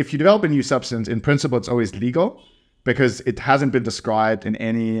 And if you develop a new substance, in principle, it's always legal. because it hasn't been described in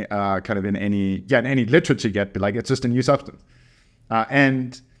any in any literature yet, but like it's just a new substance.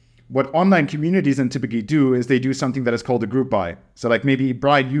 And what online communities then typically do is they do something that is called a group buy. So like maybe,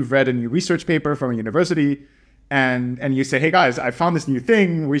 Brian, you've read a new research paper from a university, and you say, hey guys, I found this new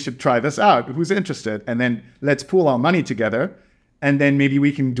thing, we should try this out, who's interested? And then let's pool our money together, and then maybe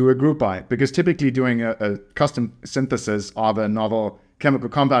we can do a group buy. Because typically doing a custom synthesis of a novel chemical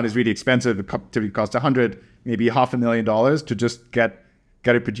compound is really expensive. It typically costs $100,000, maybe $500,000 to just get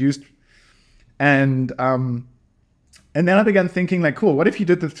it produced. And then I began thinking like, cool, what if you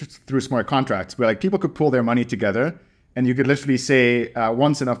did this through smart contracts where like people could pool their money together, and you could literally say,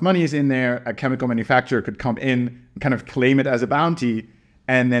 once enough money is in there, a chemical manufacturer could come in and kind of claim it as a bounty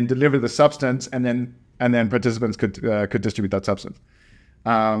and then deliver the substance, and then participants could distribute that substance.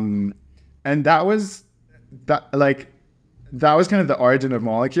 And that was kind of the origin of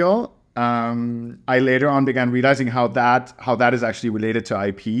Molecule. I later on began realizing how that is actually related to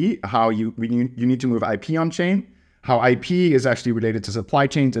IP, how you need to move IP on chain, how IP is actually related to supply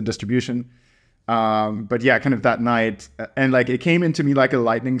chains and distribution. But yeah, kind of that night, and like it came into me like a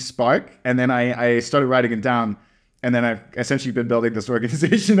lightning spark, and then I started writing it down, and then I've essentially been building this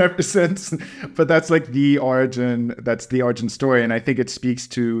organization ever since. But that's like the origin story, and I think it speaks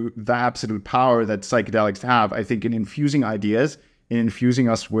to the absolute power that psychedelics have, I think, in infusing ideas, in infusing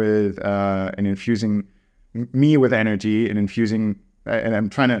us with, in infusing me with energy, and infusing, and I'm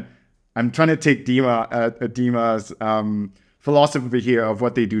trying to take Dima's philosophy here of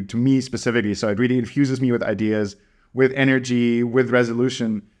what they do to me specifically. So it really infuses me with ideas, with energy, with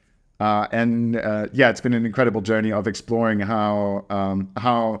resolution. It's been an incredible journey of exploring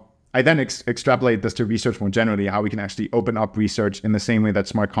how I then extrapolate this to research more generally, how we can actually open up research in the same way that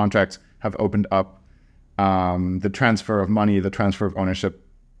smart contracts have opened up the transfer of money, the transfer of ownership.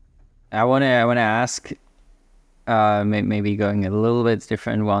 I want to ask, maybe going a little bit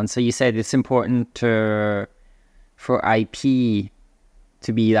different one. So you said it's important for IP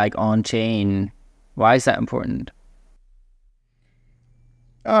to be like on chain. Why is that important?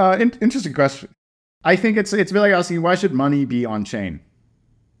 Interesting question. I think it's really asking, why should money be on chain?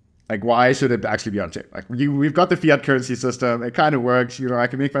 Like, why should it actually be on chain? Like, we've got the fiat currency system. It kind of works. I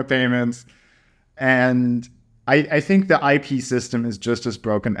can make my payments. And I think the IP system is just as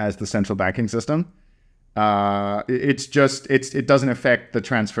broken as the central banking system. It doesn't affect the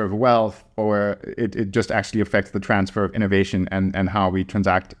transfer of wealth, or it just actually affects the transfer of innovation and how we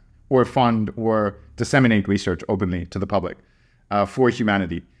transact or fund or disseminate research openly to the public for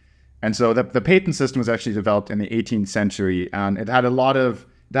humanity. And so the patent system was actually developed in the 18th century, and it had a lot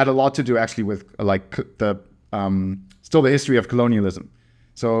to do actually with like still the history of colonialism.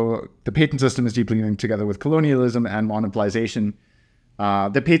 So the patent system is deeply linked together with colonialism and monopolization.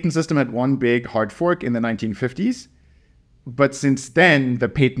 The patent system had one big hard fork in the 1950s, but since then the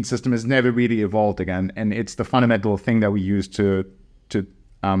patent system has never really evolved again, and it's the fundamental thing that we use to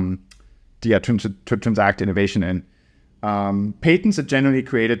transact innovation in. Patents are generally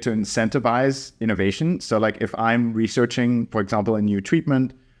created to incentivize innovation. So like if I'm researching, for example, a new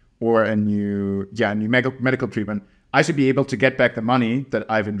treatment or a new medical treatment, I should be able to get back the money that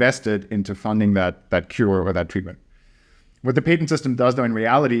I've invested into funding that cure or that treatment. What the patent system does, though, in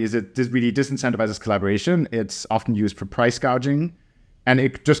reality, is it really disincentivizes collaboration. It's often used for price gouging, and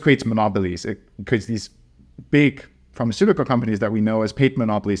it just creates monopolies. It creates these big pharmaceutical companies that we know as patent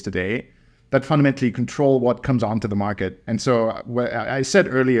monopolies today that fundamentally control what comes onto the market. And so I said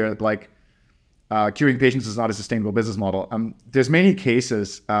earlier, like, curing patients is not a sustainable business model. There's many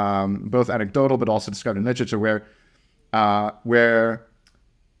cases, both anecdotal but also described in literature, where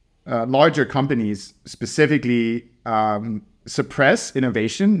larger companies specifically suppress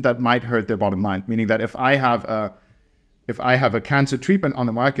innovation that might hurt their bottom line. Meaning that if I have a cancer treatment on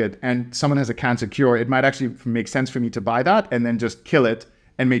the market and someone has a cancer cure, it might actually make sense for me to buy that and then just kill it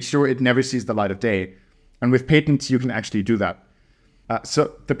and make sure it never sees the light of day. And with patents, you can actually do that.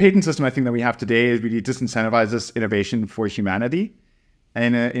 So the patent system, I think, that we have today is really disincentivizes innovation for humanity,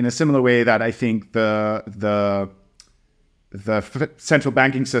 and in a similar way that I think the central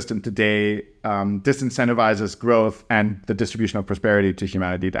banking system today disincentivizes growth and the distribution of prosperity to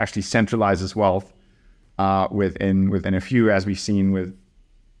humanity. It actually centralizes wealth within a few, as we've seen with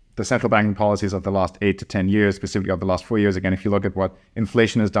the central banking policies of the last 8 to 10 years, specifically of the last 4 years. Again, if you look at what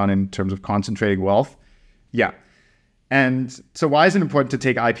inflation has done in terms of concentrating wealth. Yeah. And so why is it important to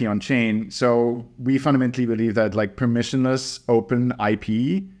take IP on chain? So we fundamentally believe that like permissionless open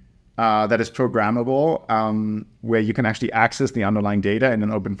IP that is programmable, where you can actually access the underlying data in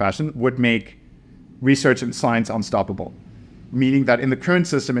an open fashion, would make research and science unstoppable. meaning that in the current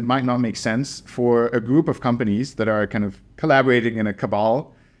system, it might not make sense for a group of companies that are kind of collaborating in a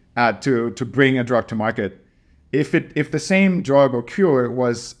cabal to bring a drug to market. If the same drug or cure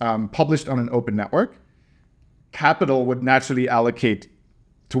was published on an open network, capital would naturally allocate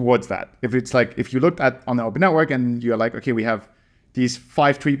towards that. If it's like, if you looked at on the open network and you're like, okay, we have these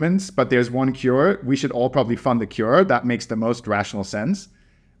 5 treatments, but there's one cure, we should all probably fund the cure. That makes the most rational sense.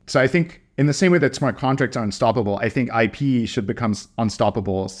 So I think in the same way that smart contracts are unstoppable, I think IP should become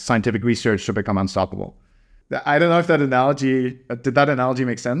unstoppable. Scientific research should become unstoppable. I don't know if that analogy, did that analogy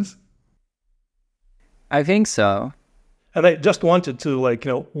make sense? I think so. And I just wanted to, like,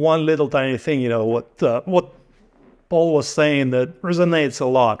 one little tiny thing, what Paul was saying that resonates a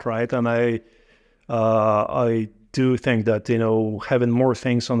lot, right? And I do think that, having more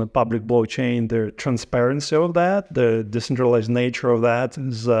things on the public blockchain, the transparency of that, the decentralized nature of that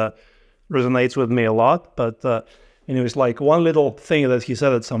is resonates with me a lot. But anyways, like one little thing that he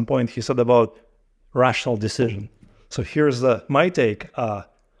said at some point, he said about rational decision. So here's my take.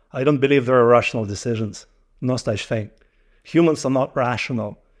 I don't believe there are rational decisions. No such thing. Humans are not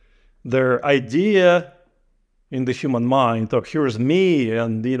rational. Their idea in the human mind, or here's me,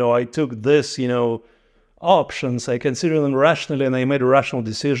 and I took this, options, I considered them rationally, and I made a rational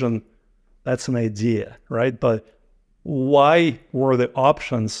decision. That's an idea, right? But why were the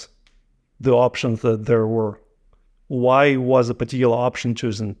options that there were? Why was a particular option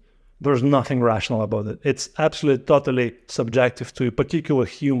chosen? There's nothing rational about it. It's absolutely, totally subjective to a particular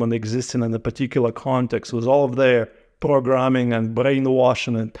human existing in a particular context with all of their programming and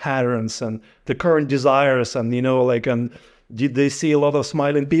brainwashing and patterns and the current desires and, and did they see a lot of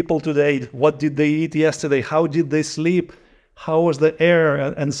smiling people today? What did they eat yesterday? How did they sleep? How was the air?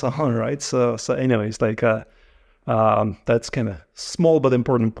 And so on, right? So anyways, like that's kind of small but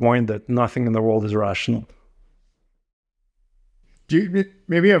important point that nothing in the world is rational.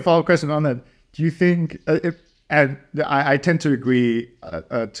 Maybe a follow-up question on that. Do you think, and I tend to agree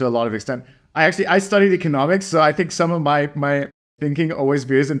to a lot of extent. I studied economics, so I think some of my thinking always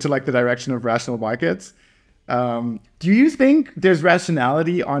veers into like the direction of rational markets. Do you think there's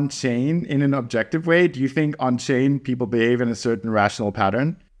rationality on chain in an objective way? Do you think on chain people behave in a certain rational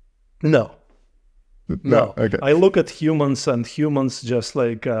pattern? No. Okay. I look at humans, and humans just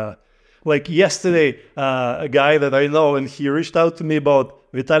like yesterday, a guy that I know, and he reached out to me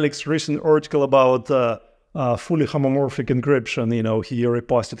about Vitalik's recent article about fully homomorphic encryption. He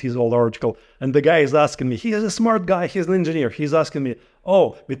reposted his old article, and the guy is asking me, he is a smart guy, he's an engineer, he's asking me,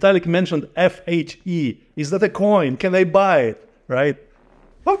 oh, Vitalik mentioned FHE, is that a coin, can I buy it, right?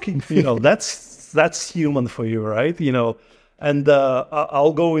 Okay, that's human for you, right? And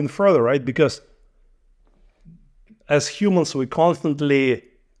I'll go in further, right? Because as humans, we constantly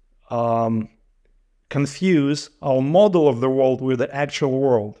confuse our model of the world with the actual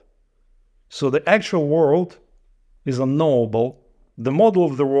world. So the actual world is unknowable. The model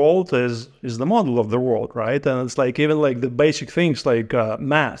of the world is the model of the world, right? And it's like even like the basic things like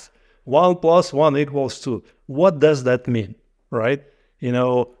math. 1 + 1 = 2. What does that mean, right?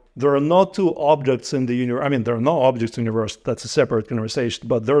 There are no two objects in the universe. I mean, there are no objects in the universe. That's a separate conversation.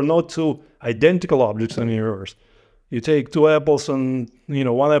 But there are no two identical objects in the universe. You take 2 apples and,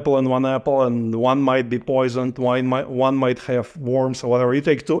 1 apple and 1 apple, and one might be poisoned, one might have worms or whatever. You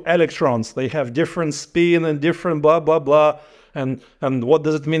take 2 electrons, they have different spin and different blah, blah, blah. And what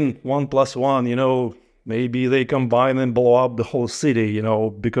does it mean, 1 + 1? Maybe they combine and blow up the whole city,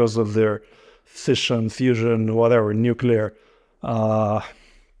 because of their fission, fusion, whatever, nuclear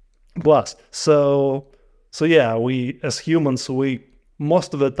blast. So yeah, we, as humans,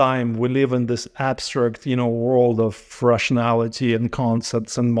 most of the time we live in this abstract, world of rationality and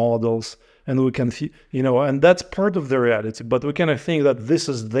concepts and models, and we can, and that's part of the reality. But we kind of think that this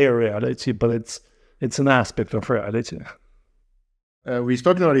is their reality, but it's an aspect of reality. We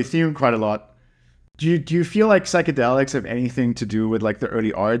spoke about Ethereum quite a lot. Do you feel like psychedelics have anything to do with like the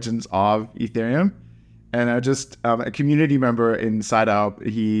early origins of Ethereum? And I just a community member in PsyDAO,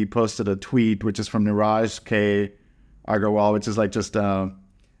 he posted a tweet which is from Niraj K. Agarwal, which is like just a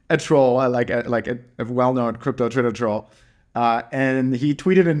troll, like a well-known crypto Twitter troll, and he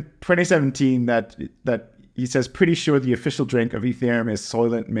tweeted in 2017 that he says, pretty sure the official drink of Ethereum is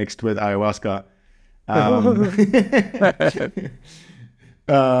Soylent mixed with ayahuasca.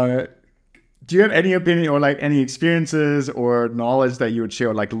 Do you have any opinion or like any experiences or knowledge that you would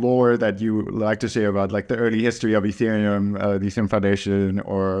share, like lore that you like to share about like the early history of Ethereum, the Ethereum Foundation,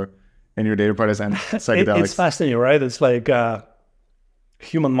 or in your data partners and psychedelics? It's fascinating, right? It's like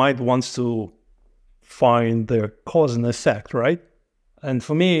human mind wants to find the cause and effect, right? And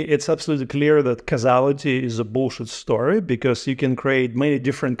for me, it's absolutely clear that causality is a bullshit story, because you can create many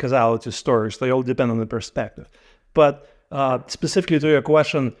different causality stories. They all depend on the perspective. But specifically to your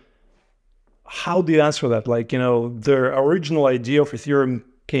question, how do you answer that? Like, you know, the original idea of Ethereum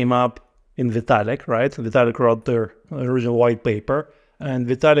came up in Vitalik, right? Vitalik wrote the original white paper, and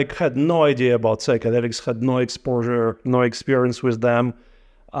Vitalik had no idea about psychedelics, had no exposure, no experience with them.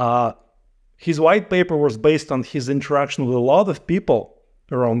 His white paper was based on his interaction with a lot of people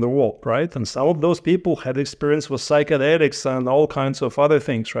around the world, right? And some of those people had experience with psychedelics and all kinds of other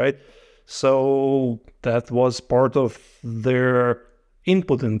things, right? So that was part of their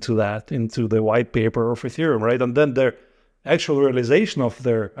input into that, into the white paper of Ethereum, right? And then their actual realization of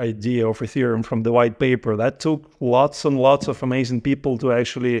their idea of Ethereum from the white paper, that took lots and lots of amazing people to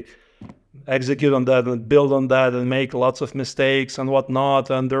actually execute on that and build on that and make lots of mistakes and whatnot.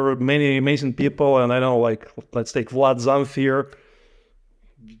 And there were many amazing people. And I know, like, let's take Vlad Zamfir,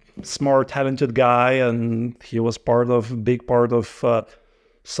 smart, talented guy, and he was big part of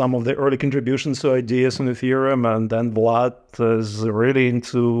some of the early contributions to ideas in Ethereum. And then Vlad is really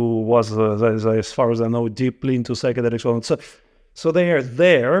as far as I know, deeply into psychedelics. So they are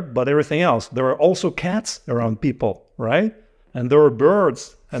there, but everything else. There are also cats around people, right? And there were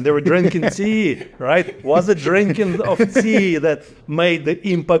birds, and they were drinking tea, right? Was it drinking of tea that made the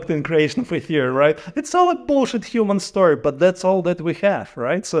impact in creation of Ethereum, right? It's all a bullshit human story, but that's all that we have,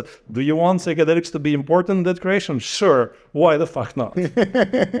 right? So do you want psychedelics to be important in that creation? Sure. Why the fuck not?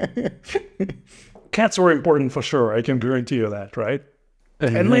 Cats were important for sure. I can guarantee you that, right?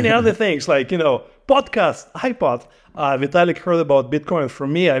 And many other things, like, you know, podcasts, iPod. Vitalik heard about Bitcoin. For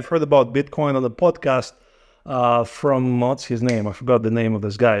me, I've heard about Bitcoin on the podcast from, what's his name? I forgot the name of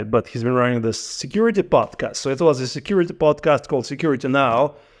this guy, but he's been running this security podcast. So it was a security podcast called Security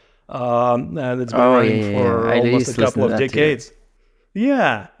Now, and it's been running for almost a couple of decades. Too.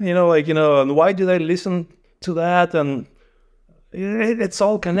 Yeah, you know, like, you know, and why did I listen to that? And it's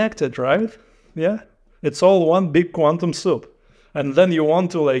all connected, right? Yeah, it's all one big quantum soup. And then you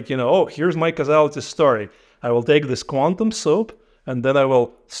want to, like, you know, oh, here's my causality story. I will take this quantum soup, and then I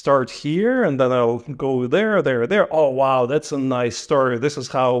will start here, and then I'll go there, there, there. Oh, wow, that's a nice story. This is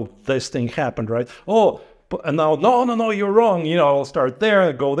how this thing happened, right? Oh, and now, no, you're wrong. You know, I'll start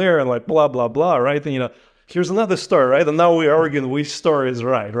there, go there, and like blah, blah, blah, right? And, you know, here's another story, right? And now we're arguing which story is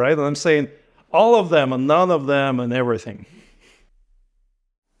right? And I'm saying all of them and none of them and everything.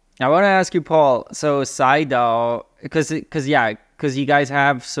 I want to ask you, Paul, so PsyDAO, because you guys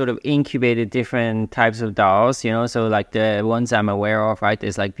have sort of incubated different types of DAOs, you know, so like the ones I'm aware of, right,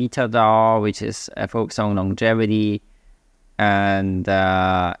 there's like Beta DAO, which is focused on longevity, and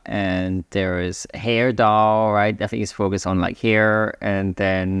there is Hair DAO, right, I think it's focused on like hair, and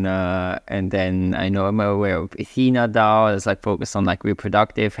then I know I'm aware of Athena DAO, it's like focused on like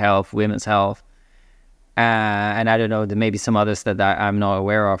reproductive health, women's health. And I don't know, there may be some others that I'm not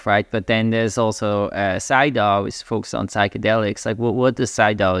aware of, right? But then there's also PsyDAO, which is focused on psychedelics. Like, what does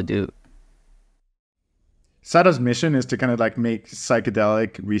PsyDAO do? PsyDAO's mission is to kind of like make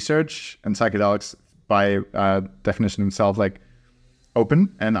psychedelic research and psychedelics, by definition themselves, like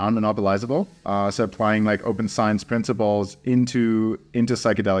open and unmonopolizable. So applying like open science principles into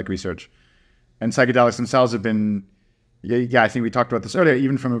psychedelic research. And psychedelics themselves have been, I think we talked about this earlier,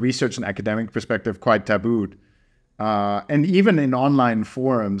 even from a research and academic perspective, quite tabooed. And even in online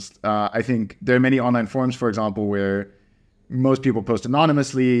forums, I think there are many online forums, for example, where most people post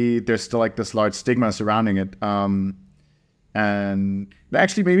anonymously. There's still like this large stigma surrounding it. And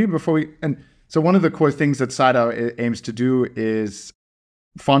actually, maybe so one of the core things that PsyDAO aims to do is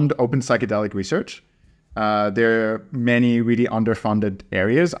fund open psychedelic research. There are many really underfunded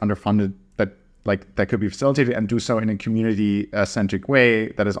areas, that could be facilitated, and do so in a community-centric way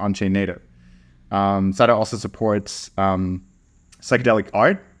that is on-chain native. PsyDAO also supports psychedelic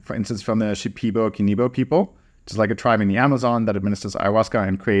art, for instance, from the Shipibo Kinibo people, which is like a tribe in the Amazon that administers ayahuasca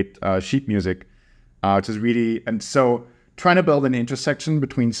and create sheep music, which is really, and so trying to build an intersection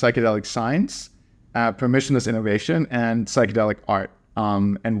between psychedelic science, permissionless innovation, and psychedelic art,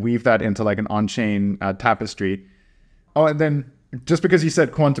 and weave that into like an on-chain tapestry. Oh, and then just because you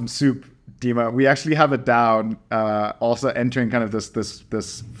said quantum soup, Dima, we actually have a DAO also entering kind of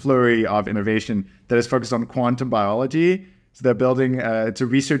this flurry of innovation that is focused on quantum biology. So they're building, it's a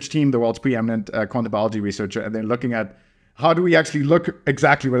research team, the world's preeminent quantum biology researcher, and they're looking at how do we actually look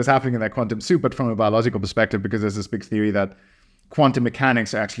exactly what is happening in that quantum soup, but from a biological perspective, because there's this big theory that quantum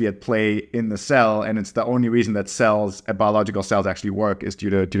mechanics are actually at play in the cell, and it's the only reason that biological cells actually work is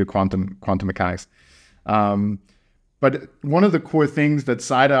due to quantum mechanics. But one of the core things that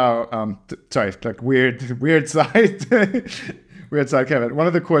PsyDAO, sorry, like weird side. weird side Kevin. One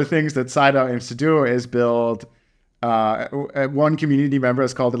of the core things that PsyDAO aims to do is build. One community member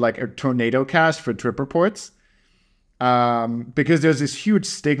has called it like a tornado cache for trip reports, because there's this huge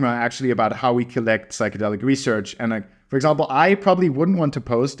stigma actually about how we collect psychedelic research. And like, for example, I probably wouldn't want to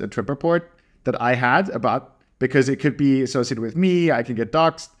post a trip report that I had about, because it could be associated with me. I can get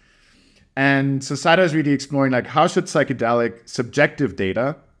doxxed. And so PsyDAO is really exploring like how should psychedelic subjective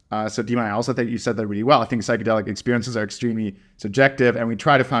data. So Dima, I also think you said that really well. I think psychedelic experiences are extremely subjective, and we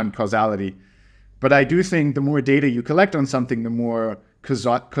try to find causality. But I do think the more data you collect on something, the more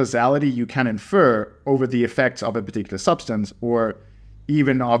causality you can infer over the effects of a particular substance, or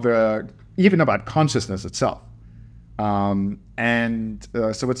even about consciousness itself. So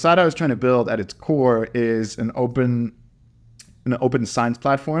what PsyDAO is trying to build at its core is an open science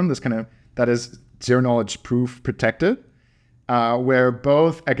platform that is zero knowledge proof protected, where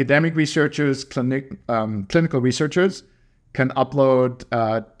both academic researchers, clinical researchers, can upload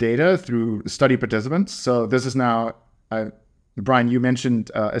data through study participants. So this is now, Brian, you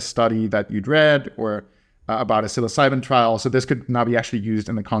mentioned a study that you'd read, or about a psilocybin trial. So this could now be actually used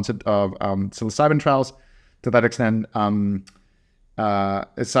in the concept of psilocybin trials. To that extent,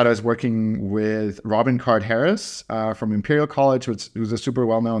 PsyDAO is working with Robin Card-Harris from Imperial College, who's a super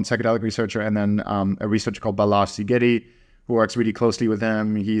well-known psychedelic researcher, and then a researcher called Balazs Sigeti, who works really closely with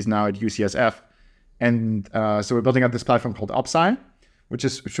him. He's now at UCSF. And so we're building up this platform called PsyDAO, which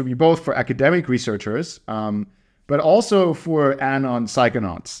should be both for academic researchers, but also for anon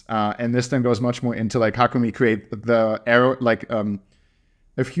psychonauts. And this then goes much more into like, how can we create the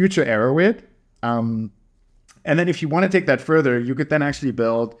a future Arrowhead? And then if you want to take that further, you could then actually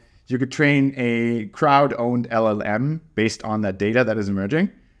you could train a crowd-owned LLM based on that data that is emerging,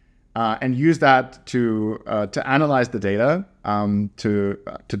 and use that to analyze the data,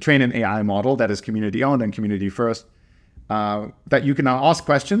 to train an AI model that is community-owned and community-first, that you can now ask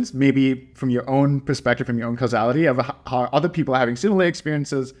questions, maybe from your own perspective, from your own causality, of how other people are having similar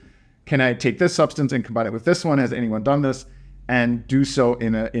experiences. Can I take this substance and combine it with this one? Has anyone done this? And do so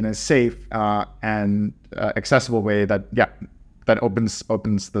in a safe and accessible way that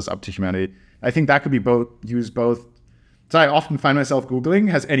opens this up to humanity. I think that could be used both. So I often find myself Googling,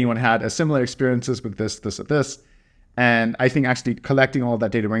 has anyone had a similar experiences with this, or this? And I think actually collecting all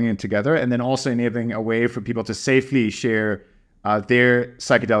that data, bringing it together, and then also enabling a way for people to safely share their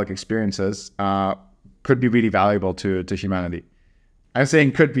psychedelic experiences could be really valuable to humanity. I'm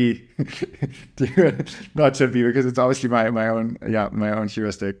saying could be, not should be, because it's obviously my own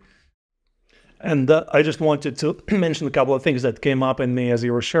heuristic. And I just wanted to mention a couple of things that came up in me as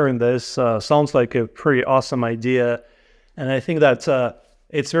you were sharing this. Sounds like a pretty awesome idea. And I think that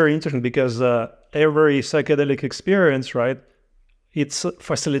it's very interesting because every psychedelic experience, right, it's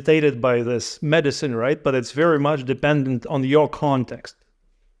facilitated by this medicine, right? But it's very much dependent on your context,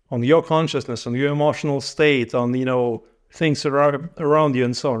 on your consciousness, on your emotional state, on, things around you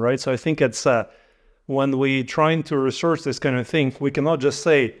and so on, right? So I think it's when we trying to research this kind of thing, we cannot just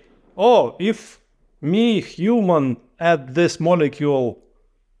say, oh, if me, human, add this molecule,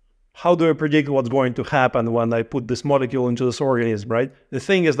 how do I predict what's going to happen when I put this molecule into this organism, right? The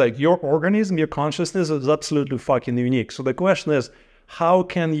thing is, like, your organism, your consciousness is absolutely fucking unique. So the question is, how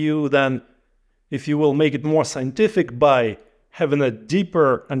can you then, if you will, make it more scientific by having a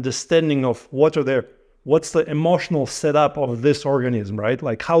deeper understanding of what's the emotional setup of this organism, right?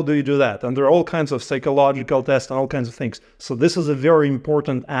 Like, how do you do that? And there are all kinds of psychological tests and all kinds of things. So this is a very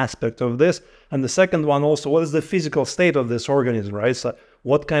important aspect of this. And the second one also, what is the physical state of this organism, right? So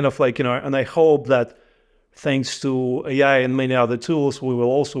what kind of and I hope that thanks to AI and many other tools, we will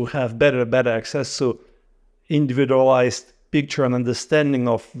also have better access to individualized picture and understanding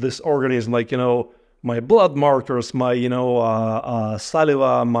of this organism, like, my blood markers, my,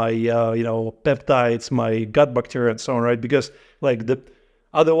 saliva, my, peptides, my gut bacteria, and so on, right? Because,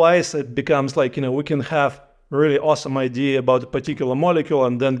 otherwise it becomes like, we can have a really awesome idea about a particular molecule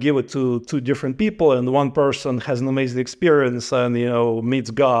and then give it to two different people, and one person has an amazing experience and, meets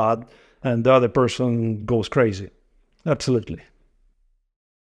God, and the other person goes crazy. Absolutely.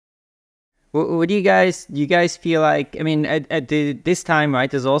 What do you guys feel like? I mean, at this time, right,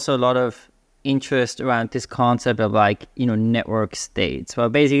 there's also a lot of interest around this concept of network states. Well,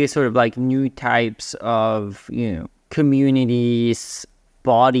 basically sort of like new types of, communities,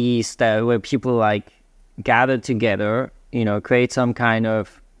 bodies where people gather together, create some kind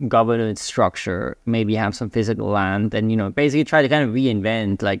of governance structure, maybe have some physical land, and, basically try to kind of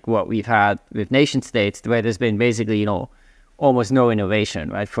reinvent what we've had with nation states, where there's been basically, almost no innovation,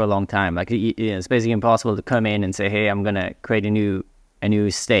 right, for a long time. It's basically impossible to come in and say, hey, I'm going to create a new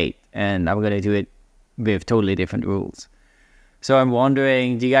state, and I'm going to do it with totally different rules. So I'm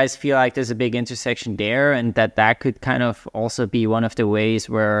wondering, do you guys feel like there's a big intersection there, and that could kind of also be one of the ways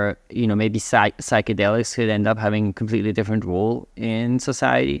where, you know, maybe psychedelics could end up having a completely different role in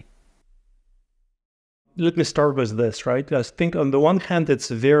society? Let me start with this, right? I think on the one hand,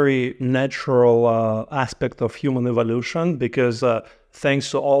 it's a very natural aspect of human evolution because thanks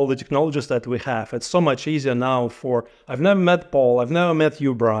to all the technologies that we have, it's so much easier now for... I've never met Paul, I've never met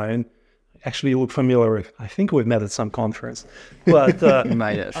you, Brian. Actually, you look familiar. I think we've met at some conference. But, You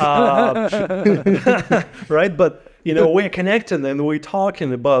might have. right? But, you know, we're connected and we're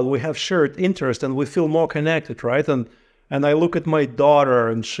talking about, we have shared interest and we feel more connected, right? And I look at my daughter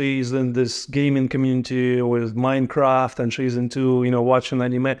and she's in this gaming community with Minecraft and she's into, you know, watching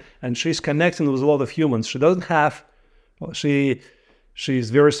anime and she's connecting with a lot of humans. She doesn't have,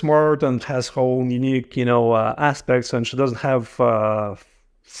 she's very smart and has her own unique, you know, aspects, and she doesn't have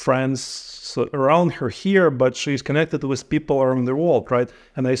friends around her here, but she's connected with people around the world, right?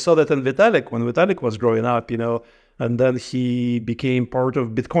 And I saw that in Vitalik, when Vitalik was growing up, you know, and then he became part of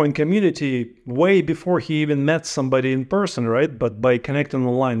Bitcoin community way before he even met somebody in person, right? But by connecting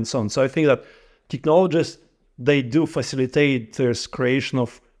online and so on. So I think that technologists, they do facilitate this creation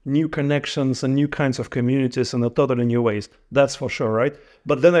of new connections and new kinds of communities in a totally new ways. That's for sure, right?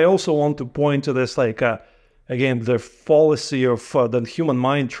 But then I also want to point to this, like, again, the fallacy of the human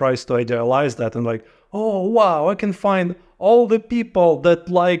mind tries to idealize that and like, oh, wow, I can find all the people that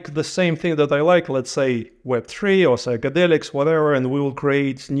like the same thing that I like, let's say Web3 or psychedelics, whatever, and we will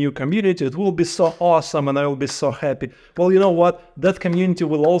create new community. It will be so awesome and I will be so happy. Well, you know what? That community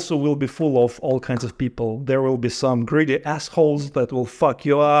will be full of all kinds of people. There will be some greedy assholes that will fuck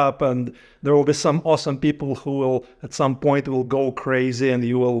you up, and there will be some awesome people who will at some point will go crazy and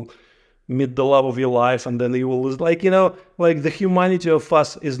you will meet the love of your life, and then you will lose, like, you know, like the humanity of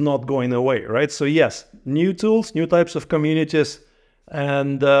us is not going away, right? So yes, new tools, new types of communities,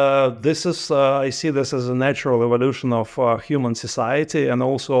 and this is, I see this as a natural evolution of human society and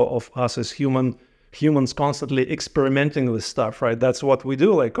also of us as humans constantly experimenting with stuff, right? That's what we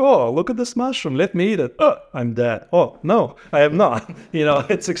do, like, oh, look at this mushroom, let me eat it. Oh, I'm dead. Oh, no, I am not. You know,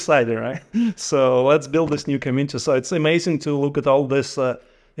 it's exciting, right? So let's build this new community. So it's amazing to look at all this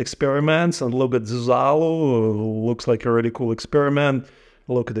experiments and look at Zuzalu, looks like a really cool experiment.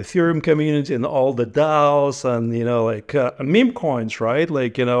 Look at the Ethereum community and all the DAOs and, you know, like meme coins, right?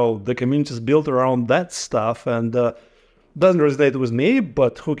 Like, you know, the community is built around that stuff, and doesn't resonate with me,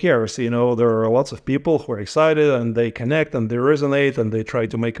 but who cares? You know, there are lots of people who are excited and they connect and they resonate and they try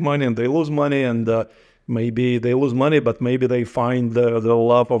to make money and they lose money, and maybe they lose money, but maybe they find the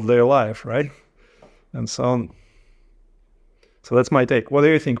love of their life, right? And so on. So that's my take. What do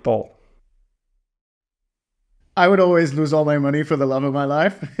you think, Paul? I would always lose all my money for the love of my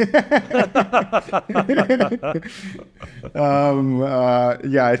life.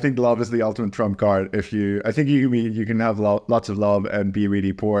 Yeah, I think love is the ultimate trump card. I think you can have lots of love and be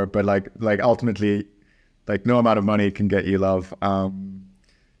really poor, but like ultimately, like no amount of money can get you love.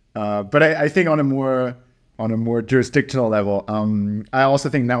 But I think on a more jurisdictional level, I also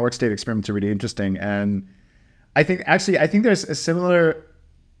think network state experiments are really interesting, and I think there's a similar.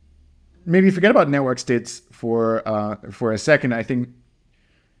 Maybe forget about network states for a second. I think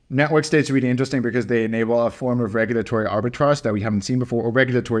network states are really interesting because they enable a form of regulatory arbitrage that we haven't seen before, or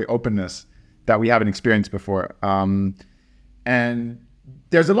regulatory openness that we haven't experienced before. And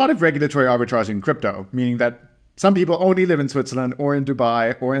there's a lot of regulatory arbitrage in crypto, meaning that some people only live in Switzerland or in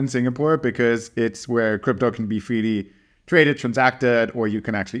Dubai or in Singapore because it's where crypto can be freely traded, transacted, or you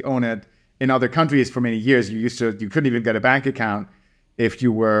can actually own it. In other countries, for many years, you couldn't even get a bank account if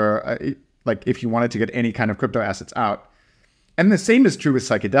you were if you wanted to get any kind of crypto assets out. And the same is true with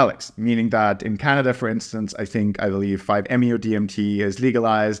psychedelics, meaning that in Canada, for instance, I believe 5-MeO DMT is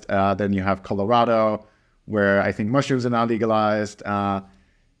legalized. Then you have Colorado, where I think mushrooms are now legalized.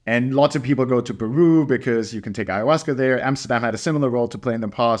 And lots of people go to Peru because you can take ayahuasca there. Amsterdam had a similar role to play in the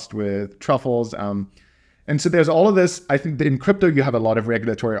past with truffles. And so there's all of this. I think that in crypto, you have a lot of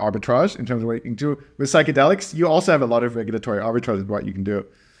regulatory arbitrage in terms of what you can do. With psychedelics, you also have a lot of regulatory arbitrage in what you can do.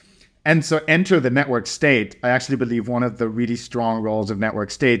 And so enter the network state. I actually believe one of the really strong roles of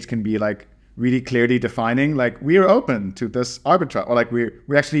network states can be like really clearly defining, like, we are open to this arbitrage, or like we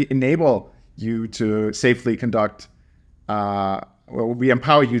actually enable you to safely conduct, we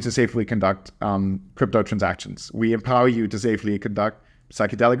empower you to safely conduct crypto transactions. We empower you to safely conduct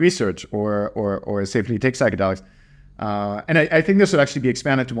psychedelic research or safely take psychedelics. And I think this would actually be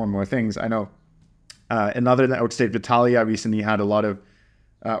expanded to more and more things. I know another network state, Vitalia, recently had a lot of,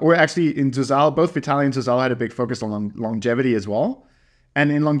 or actually in Zuzal, both Vitalia and Zuzal had a big focus on longevity as well.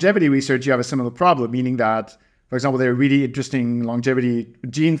 And in longevity research, you have a similar problem, meaning that For example, there are really interesting longevity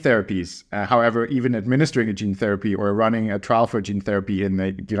gene therapies. However, even administering a gene therapy or running a trial for gene therapy in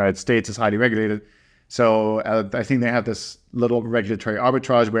the United States is highly regulated. So I think they have this little regulatory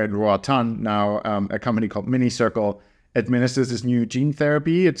arbitrage where in Roatan now, a company called MiniCircle administers this new gene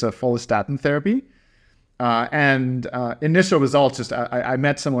therapy. It's a follistatin therapy. Initial results, just I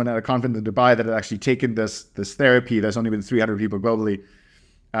met someone at a conference in Dubai that had actually taken this therapy. There's only been 300 people globally.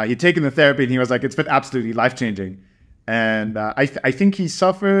 He'd taken the therapy and he was like, it's been absolutely life-changing. And I think he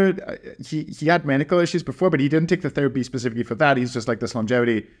suffered, he had medical issues before, but he didn't take the therapy specifically for that. He's just like this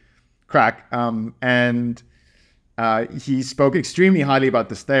longevity crack. He spoke extremely highly about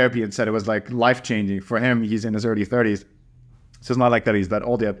this therapy and said it was like life-changing for him. He's in his early 30s. So it's not like that he's that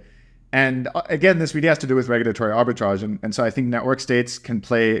old yet. And again, this really has to do with regulatory arbitrage. And so I think network states can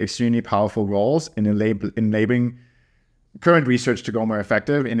play extremely powerful roles in enabling current research to go more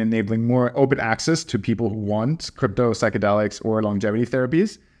effective, in enabling more open access to people who want crypto, psychedelics, or longevity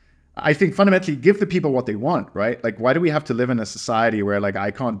therapies. I think fundamentally give the people what they want, right? Like, why do we have to live in a society where like I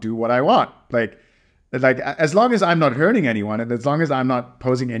can't do what I want? Like as long as I'm not hurting anyone and as long as I'm not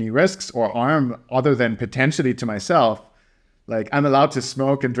posing any risks or harm other than potentially to myself, like I'm allowed to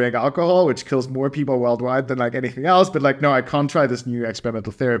smoke and drink alcohol, which kills more people worldwide than like anything else. But like, no, I can't try this new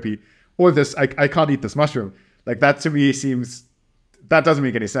experimental therapy or this, I can't eat this mushroom. Like that to me seems, that doesn't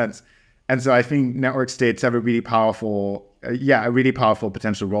make any sense. And so I think network states have a really powerful, a really powerful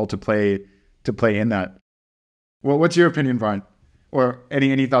potential role to play in that. Well, what's your opinion, Brian? Or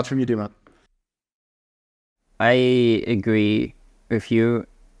any thoughts from you, Dima? I agree with you.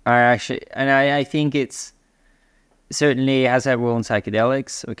 I think it's certainly has a role in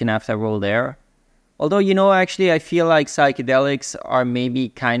psychedelics. We can have that role there. Although, you know, actually, I feel like psychedelics are maybe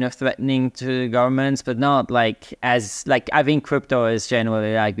kind of threatening to governments, but not like as, like, I think crypto is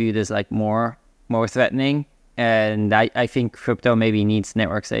generally like viewed as like more threatening. And I think crypto maybe needs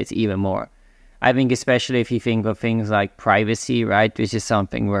network states even more. I think especially if you think of things like privacy, right? Which is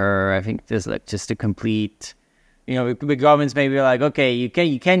something where I think there's like just a complete, you know, the governments may be like, okay, you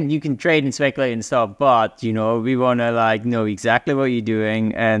can trade and speculate and stuff, but, you know, we want to like know exactly what you're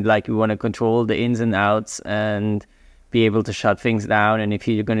doing, and like we want to control the ins and outs and be able to shut things down. And if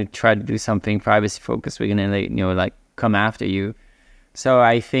you're going to try to do something privacy focused, we're going to, you know, like come after you. So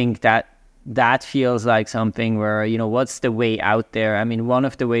I think that feels like something where, you know, what's the way out there? I mean, one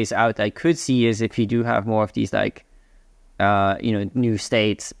of the ways out I could see is if you do have more of these like, you know, new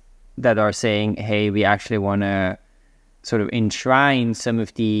states that are saying, hey, we actually want to sort of enshrine some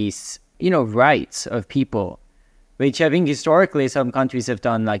of these, you know, rights of people, which I think historically some countries have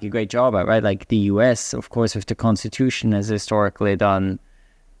done like a great job at, right? Like the US, of course, with the Constitution has historically done,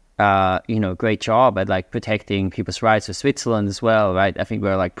 you know, great job at like protecting people's rights. Or Switzerland as well, right? I think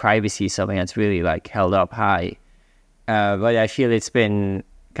where like privacy is something that's really like held up high. But I feel it's been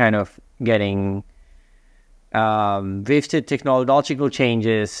kind of getting, with the technological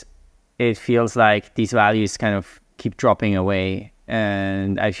changes, it feels like these values kind of keep dropping away.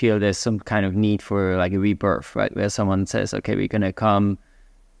 And I feel there's some kind of need for like a rebirth, right? Where someone says, okay, we're going to come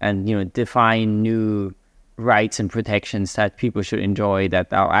and, you know, define new rights and protections that people should enjoy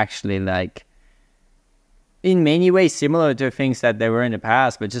that are actually like in many ways similar to things that they were in the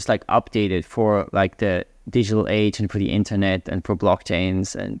past, but just like updated for like the digital age and for the internet and for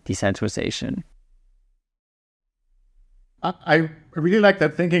blockchains and decentralization. I really like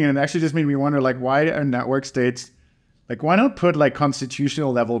that thinking, and it actually just made me wonder, like, why are network states, like, why not put like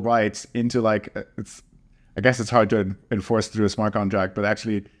constitutional level rights into like, I guess it's hard to enforce through a smart contract, but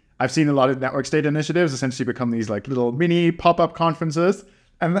actually I've seen a lot of network state initiatives essentially become these like little mini pop-up conferences,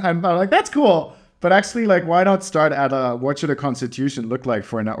 and I'm like, that's cool, but actually, like, why not start at what should a constitution look like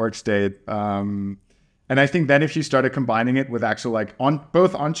for a network state? And I think then if you started combining it with actual like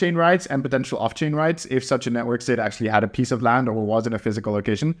both on-chain rights and potential off-chain rights, if such a network state actually had a piece of land or was in a physical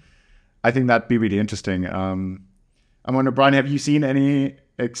location, I think that'd be really interesting. I wonder, Brian, have you seen any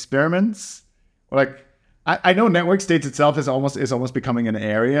experiments? Or like, I know network states itself is almost becoming an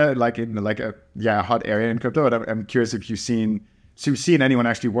area, like in like a hot area in crypto. And I'm curious if you've seen anyone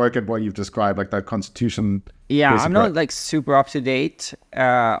actually work at what you've described, like that constitution. Yeah, I'm not like super up to date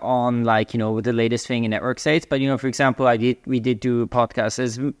on like, you know, the latest thing in network states. But, you know, for example, we did do a podcast.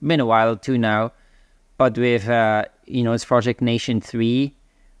 It's been a while too now, but with, you know, it's Project Nation 3.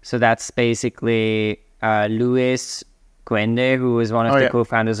 So that's basically Luis Gwende, who was one of the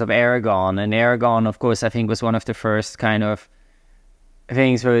co-founders of Aragon. And Aragon, of course, I think was one of the first kind of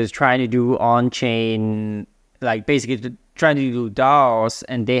things where it was trying to do on-chain, like basically trying to do DAOs,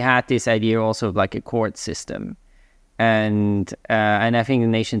 and they had this idea also of like a court system. And I think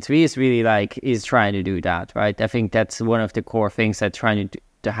Nation 3 is really like, is trying to do that, right? I think that's one of the core things that trying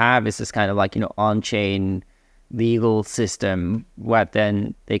to have is this kind of like, you know, on-chain legal system where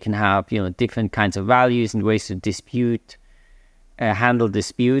then they can have, you know, different kinds of values and ways to dispute, handle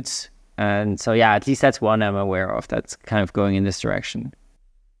disputes. And so, yeah, at least that's one I'm aware of that's kind of going in this direction.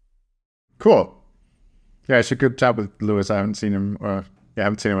 Cool. Yeah, it's a good chat with Lewis. I haven't seen him, in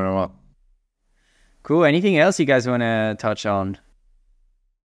a while. Cool. Anything else you guys want to touch on?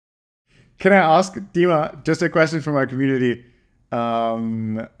 Can I ask, Dima, just a question from our community?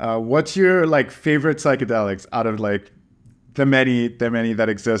 What's your like favorite psychedelics out of like the many that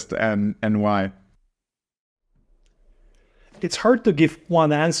exist, and why? It's hard to give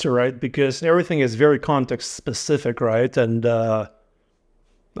one answer, right? Because everything is very context specific, right? And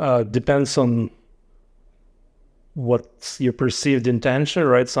depends on what's your perceived intention,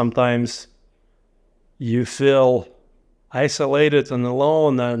 right? Sometimes you feel isolated and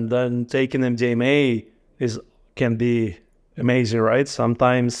alone, and then taking MDMA can be amazing, right?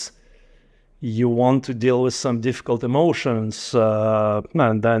 Sometimes you want to deal with some difficult emotions,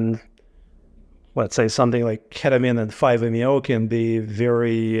 and then, let's say, something like ketamine and 5-MeO can be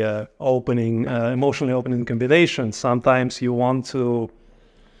very emotionally opening combinations. Sometimes you want to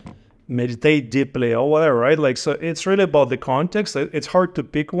meditate deeply or whatever, right? Like, so it's really about the context. It's hard to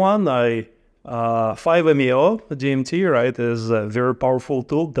pick one. 5-MeO, DMT, right, is a very powerful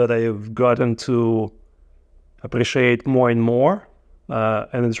tool that I've gotten to appreciate more and more.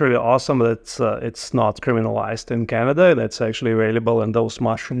 And it's really awesome that it's not criminalized in Canada. That's actually available in those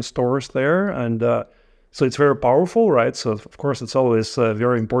mushroom stores there. And so it's very powerful, right? So, of course, it's always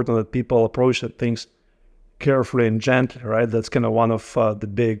very important that people approach things carefully and gently, right? That's kind of one of the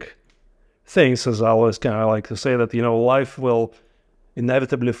big things, as I always kind of like to say, that, you know, life will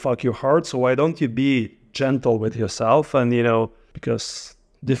inevitably fuck you hard. So why don't you be gentle with yourself? And, you know, because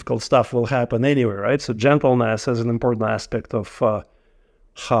difficult stuff will happen anyway, right? So gentleness is an important aspect of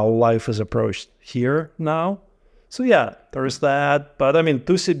how life is approached here now. So yeah, there's that. But I mean,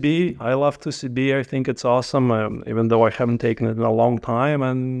 2CB, I love 2CB. I think it's awesome, even though I haven't taken it in a long time.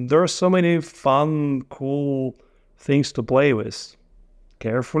 And there are so many fun, cool things to play with.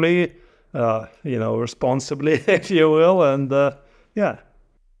 Carefully, you know, responsibly, if you will. And yeah.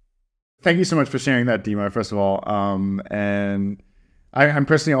 Thank you so much for sharing that, Dima, first of all. And I'm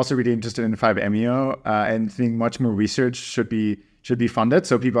personally also really interested in 5-MeO and think much more research should be funded,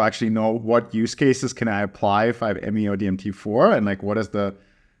 so people actually know what use cases can I apply 5-MeO DMT for, and like what does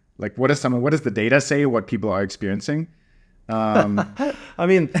the data say, what people are experiencing. I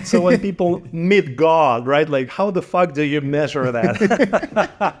mean, so when people meet God, right? Like, how the fuck do you measure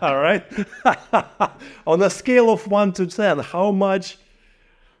that? All right. On a scale of 1 to 10, how much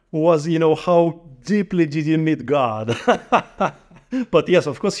was, you know, how deeply did you meet God? But yes,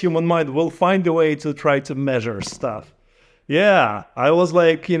 of course, human mind will find a way to try to measure stuff. Yeah, I was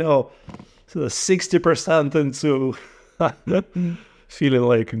like, you know, 60% into feeling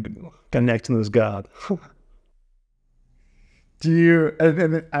like connecting with God. Do you,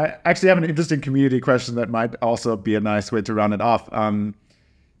 and I actually have an interesting community question that might also be a nice way to round it off.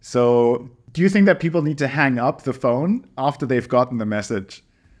 So do you think that people need to hang up the phone after they've gotten the message?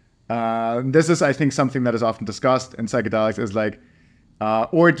 This is, I think, something that is often discussed in psychedelics is like,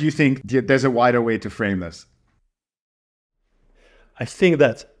 or do you think there's a wider way to frame this? I think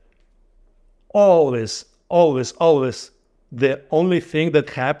that always, the only thing that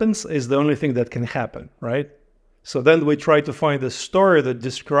happens is the only thing that can happen, right? So then we try to find a story that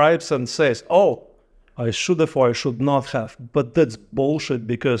describes and says, oh, I should have or I should not have. But that's bullshit,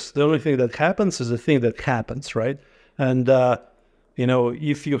 because the only thing that happens is the thing that happens, right? And, you know,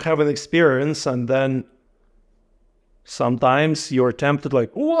 if you have an experience and then sometimes you're tempted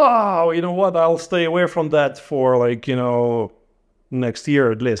like, wow, you know what, I'll stay away from that for like, you know, next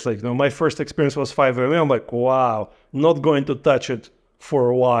year at least. Like, you know, my first experience was 5-MeO. I'm like, wow, not going to touch it for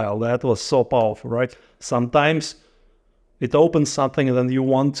a while. That was so powerful, right? Sometimes it opens something and then you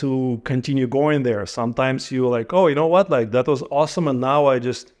want to continue going there. Sometimes you're like, oh, you know what, like that was awesome, and now I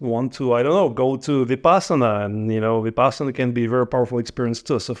just want to, I don't know, go to Vipassana. And, you know, Vipassana can be a very powerful experience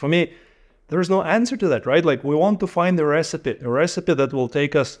too. So for me, there's no answer to that, right? Like, we want to find a recipe that will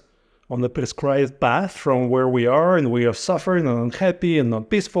take us on the prescribed path from where we are, and we are suffering and unhappy and not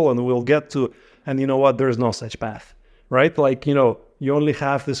peaceful, and we'll get to, and you know what, there's no such path, right? Like, you know, you only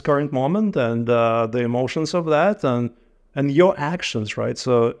have this current moment and the emotions of that and your actions, right?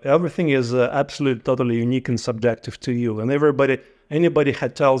 So everything is absolutely, totally unique and subjective to you. And anybody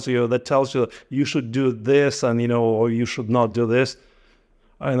tells you you should do this and, you know, or you should not do this.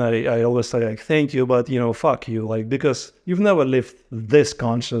 And I always say, like, thank you, but, fuck you, like, because you've never lived this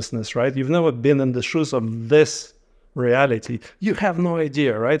consciousness, right? You've never been in the shoes of this reality. You have no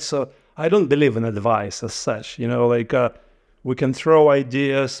idea, right? So I don't believe in advice as such, we can throw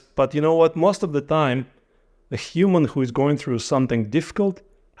ideas, but you know what? Most of the time, a human who is going through something difficult,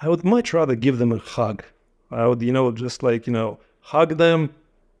 I would much rather give them a hug. I would, just hug them,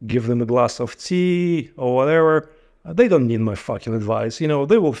 give them a glass of tea or whatever. They don't need my fucking advice. They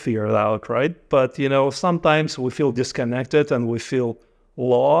will figure it out, right? But, sometimes we feel disconnected and we feel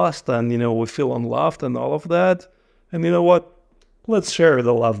lost and, we feel unloved and all of that. And you know what? Let's share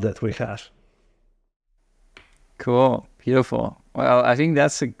the love that we have. Cool. Beautiful. Well, I think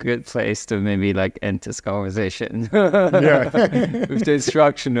that's a good place to maybe end this conversation. Yeah. With the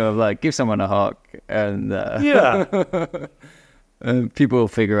instruction of give someone a hug and and people will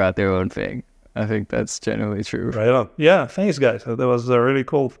figure out their own thing. I think that's generally true. Right on. Yeah. Thanks, guys. That was really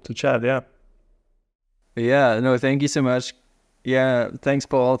cool to chat. Yeah. Yeah. No, thank you so much. Yeah. Thanks,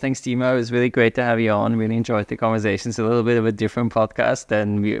 Paul. Thanks, Dima. It was really great to have you on. Really enjoyed the conversations. A little bit of a different podcast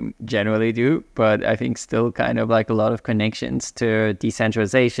than we generally do, but I think still kind of a lot of connections to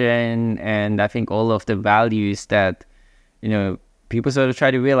decentralization. And I think all of the values that, people sort of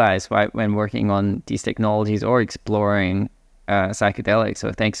try to realize when working on these technologies or exploring psychedelics.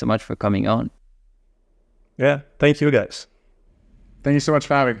 So thanks so much for coming on. Yeah. Thank you, guys. Thank you so much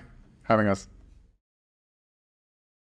for having us.